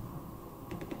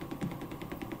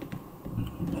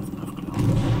 Erst aufklären.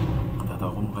 Der da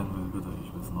rumrennen will, bitte,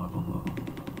 ich will es nur einfach nur.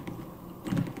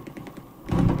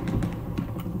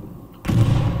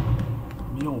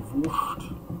 Mir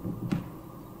wurscht.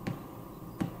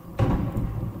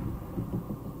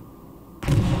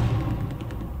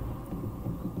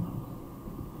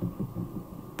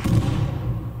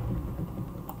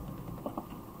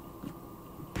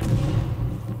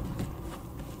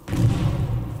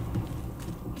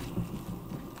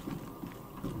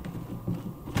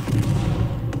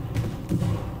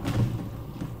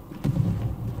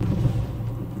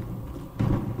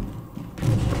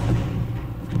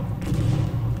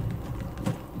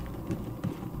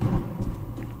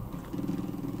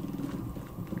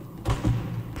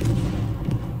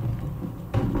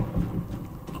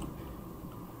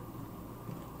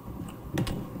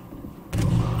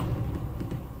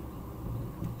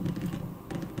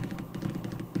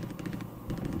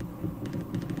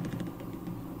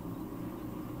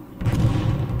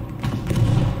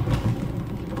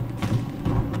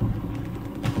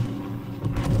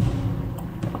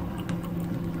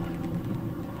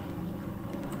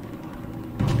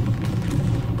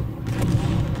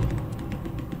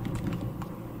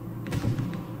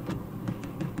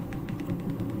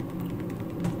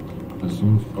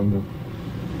 Freunde.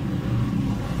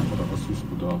 Oder was siehst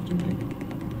du da auf dem Weg?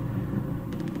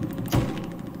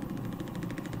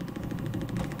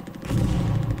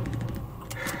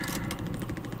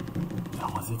 Ja,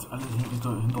 man sieht alles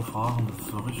hinterfragen, das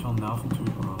ist so richtig ein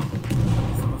Nerventyp. Was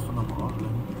ist das von der Brage?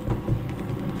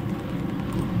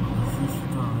 Was siehst du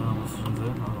da? Ja, was ist schon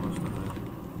selten, aber was ich da sehe.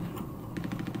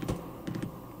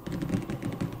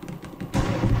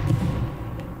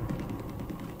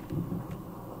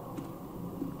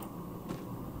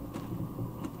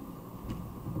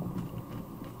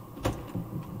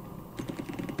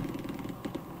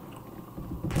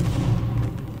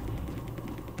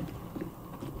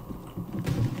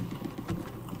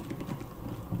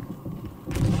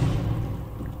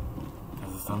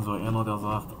 Dann so einer, der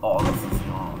sagt, oh, das ist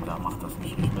ja, und der macht das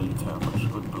nicht militärisch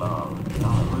und bla. Und ja,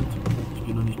 gut, ich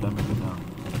bin noch nicht beim Militär.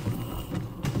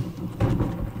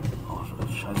 Oh,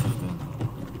 scheiß auf den.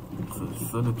 Das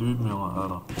ist so eine Typen, Junge,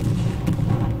 Alter.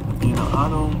 Hat keine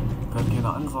Ahnung, kann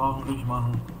keine Ansagen richtig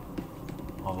machen,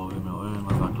 aber will mir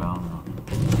irgendwas erklären, ja.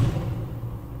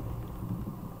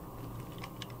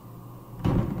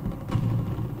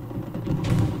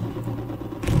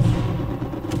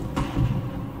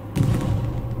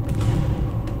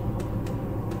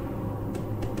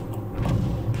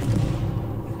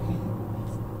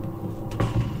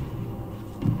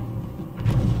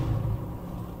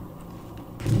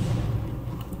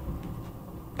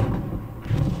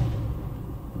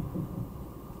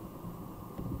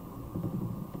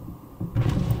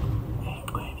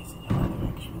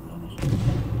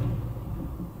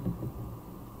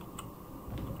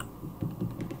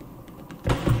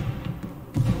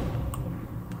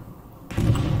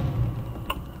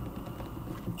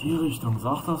 Die Richtung,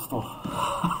 sag das doch.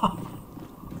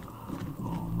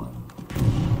 Oh Mann.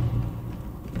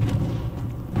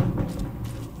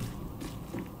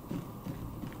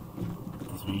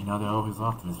 Deswegen hat er auch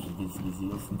gesagt, wie sie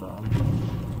ist denn da an?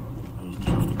 Weil ich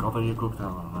nicht auf die Karte geguckt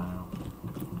habe, naja.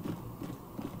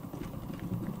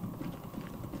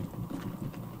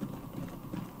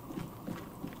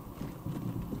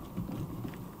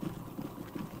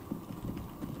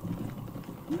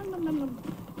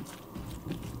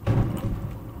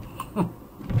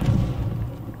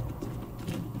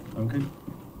 Danke.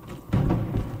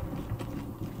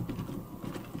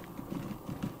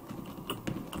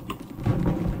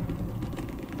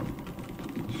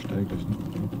 Ich steige gleich noch.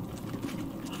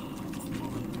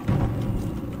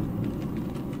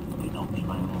 Den auch nicht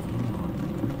mal hin.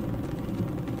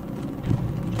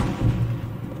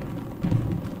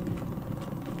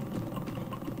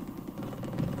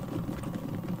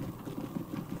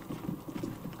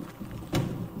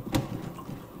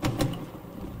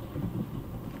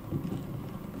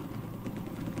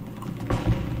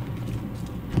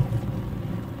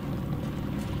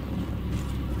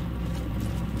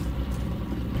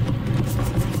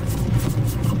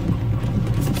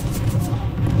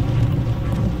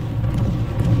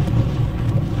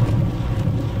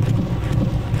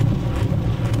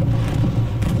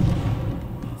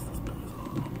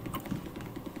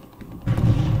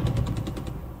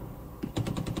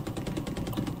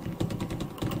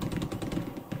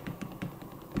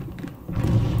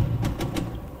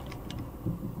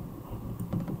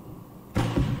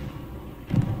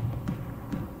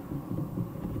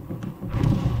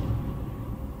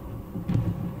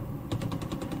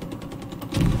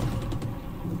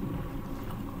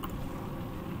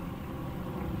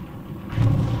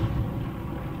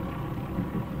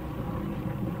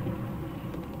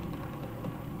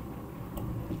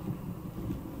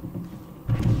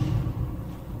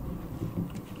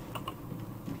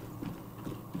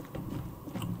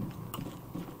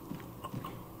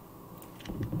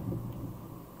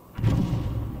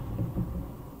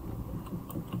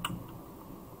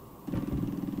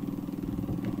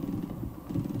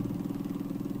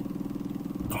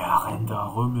 rennt da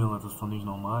rum, Junge, das ist doch nicht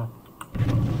normal.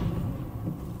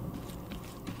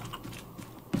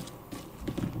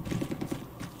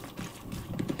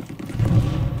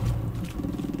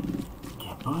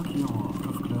 Geht weg hier,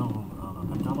 Aufklärung, ja, dann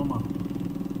kann der doch machen.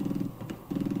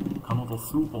 Kann er doch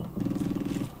super.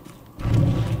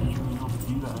 Ich will nur die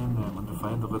Ziele einnehmen und die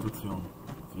Feinde reduzieren.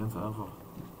 Ganz einfach.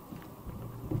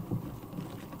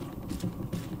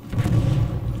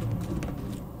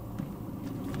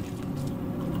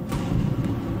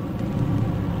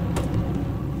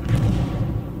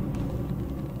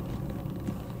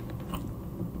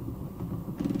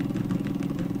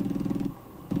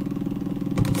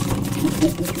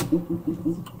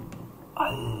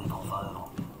 Alter Falter.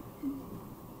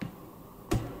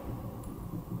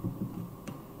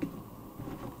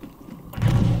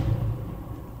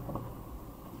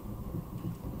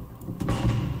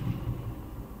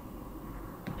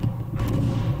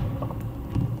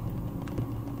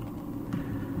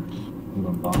 Und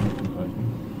beim Bahnhof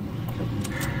gleichen.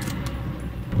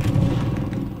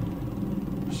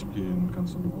 Ich gehe in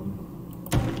ganz im Norden.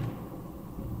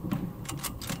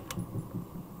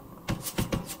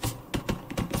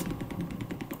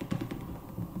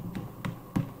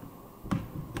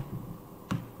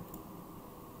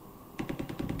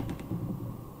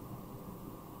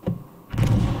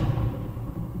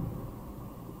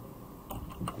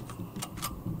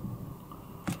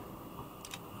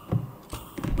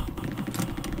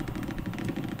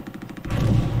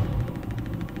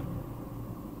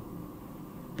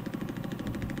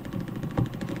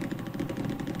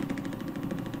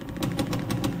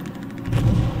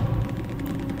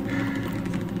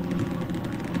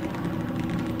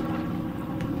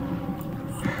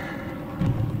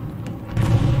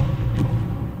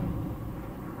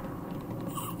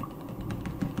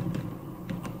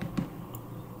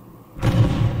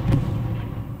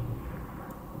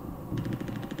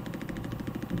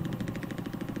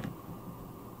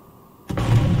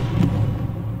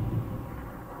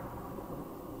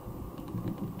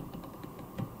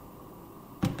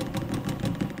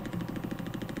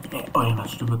 Oh,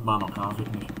 das stimmt mit meiner Grafik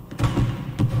nicht.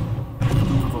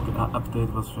 Stimmt das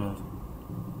Update, was fehlt.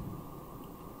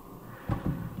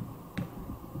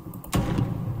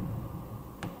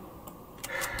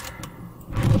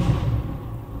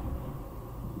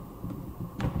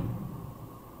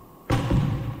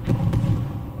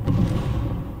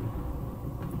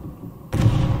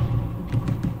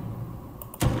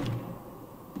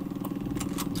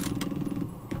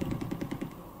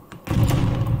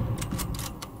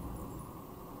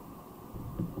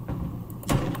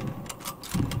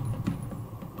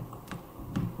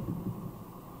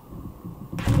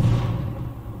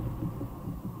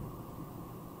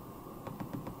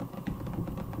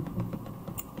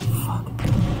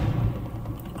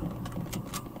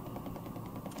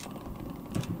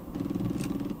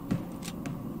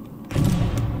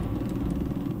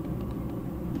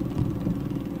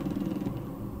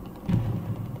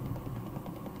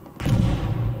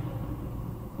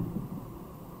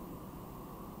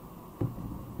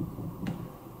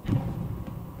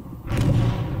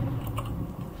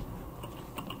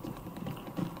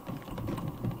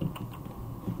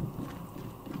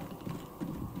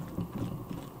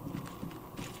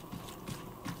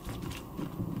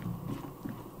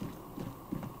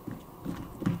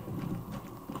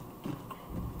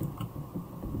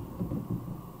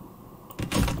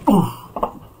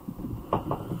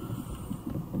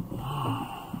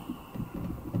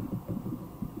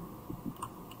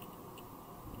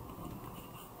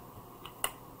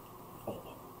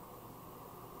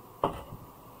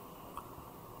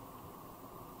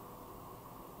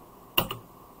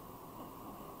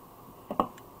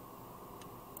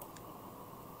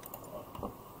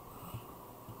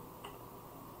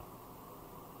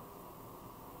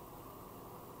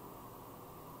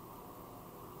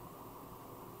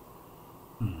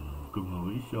 Guck mal,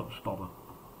 wie ich hier starte.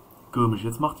 Komisch,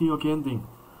 jetzt macht die hier kein Ding.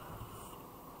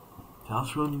 Der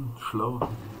ist schon schlau.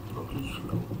 Wirklich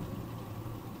schlau.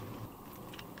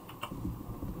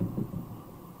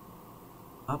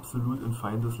 Absolut ein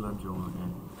Feindesland, Junge.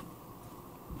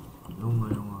 Ey.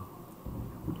 Junge, Junge.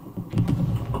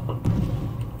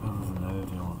 Das ist ein Held,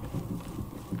 Junge.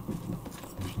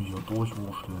 Jetzt muss ich mich hier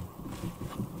durchwursteln.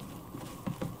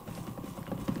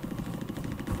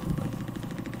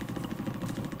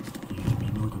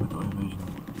 Mit irgendwelchen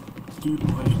Typen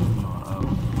rechnen, ja,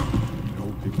 aber. Jo,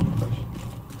 Picken gleich.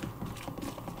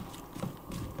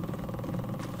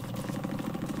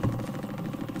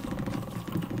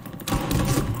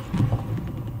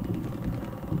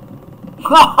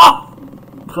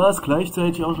 Krass,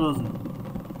 gleichzeitig erschossen.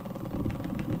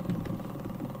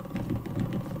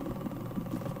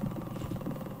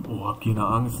 Keine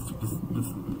Angst,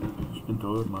 ich bin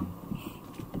tot, Mann.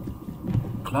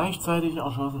 Gleichzeitig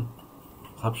erschossen.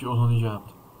 Das habe ich auch noch nicht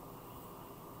gehabt.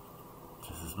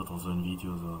 Das ist wieder so ein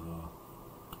Video, so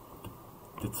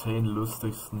die 10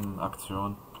 lustigsten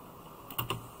Aktionen.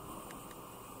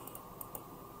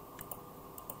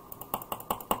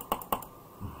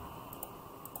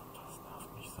 Das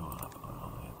nervt mich so ab,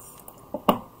 Alter, jetzt.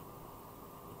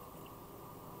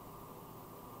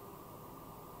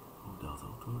 Oh, der ist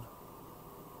auch tot.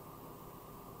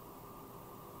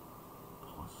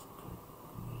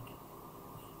 Prosttechnik.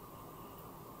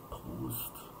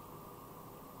 Prost.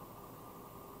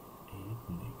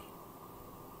 Ethnik.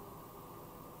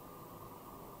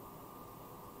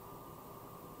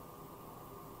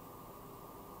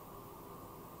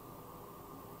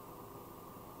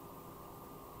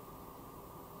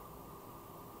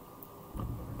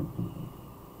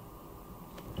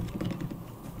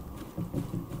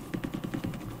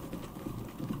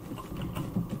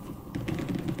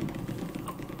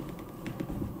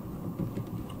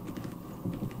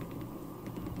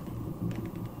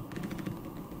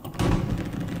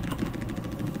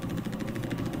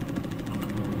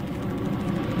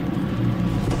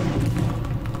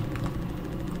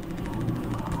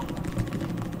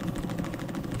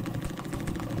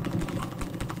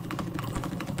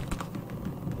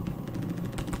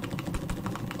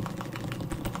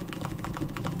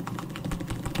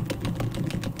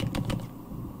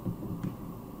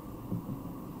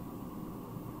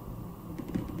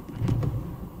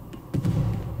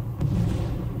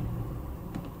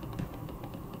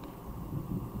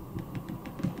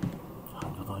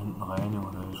 Rein,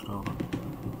 Junge, der ist da.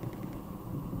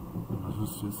 Das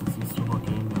ist super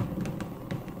Game, ja.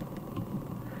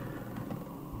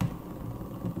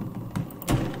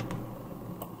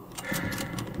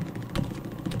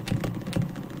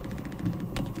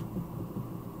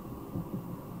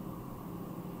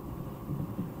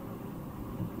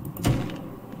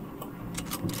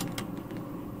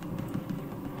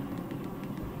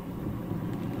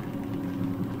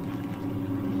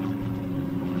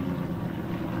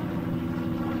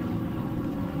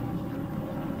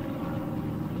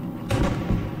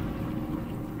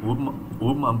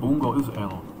 Oben am Bunker ist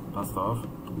einer. Passt auf.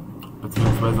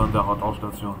 Beziehungsweise an der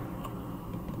Radarstation.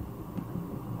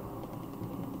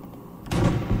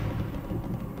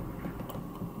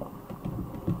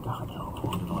 Da hat er auch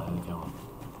wieder hält, ja.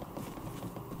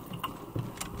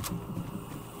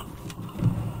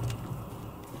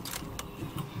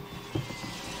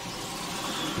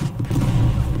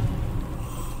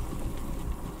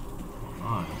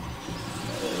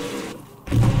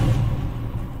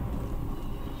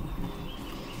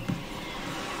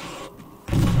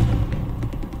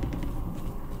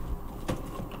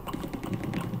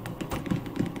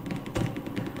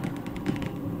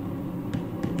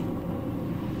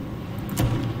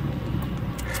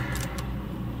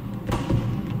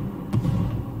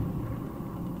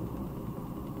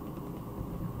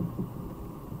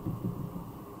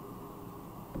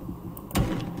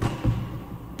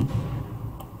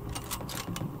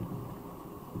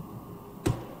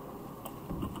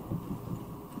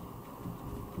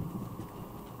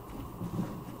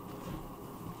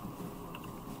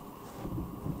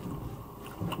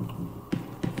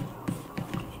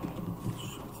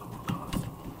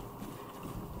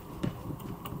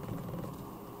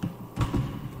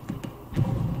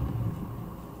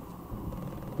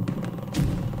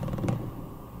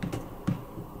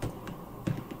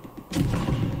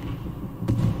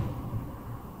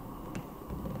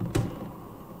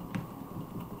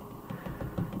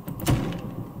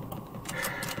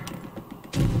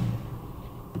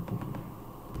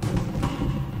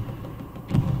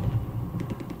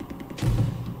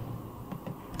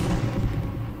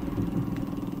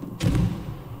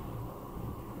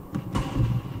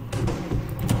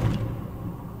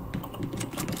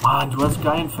 Mann, du hast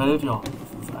kein Feld hier.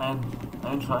 Das ist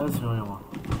ein Scheiß hier, Junge.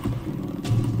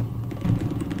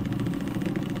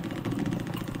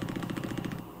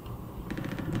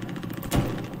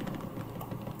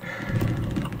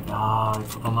 Ja,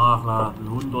 jetzt wird er nachladen.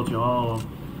 100 Jahre.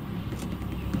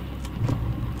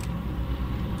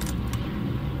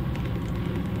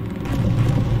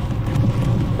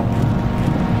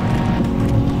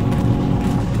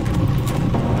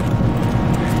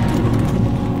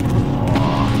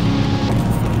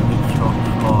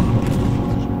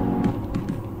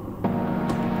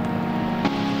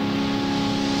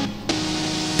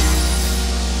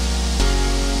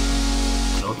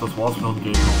 Das war's für den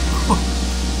Gegner.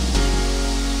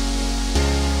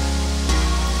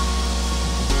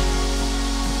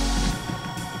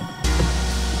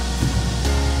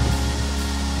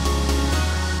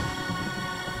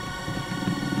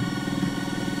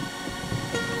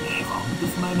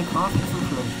 meine Grafik so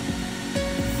schlecht?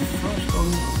 Das ist so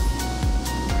erstaunlich.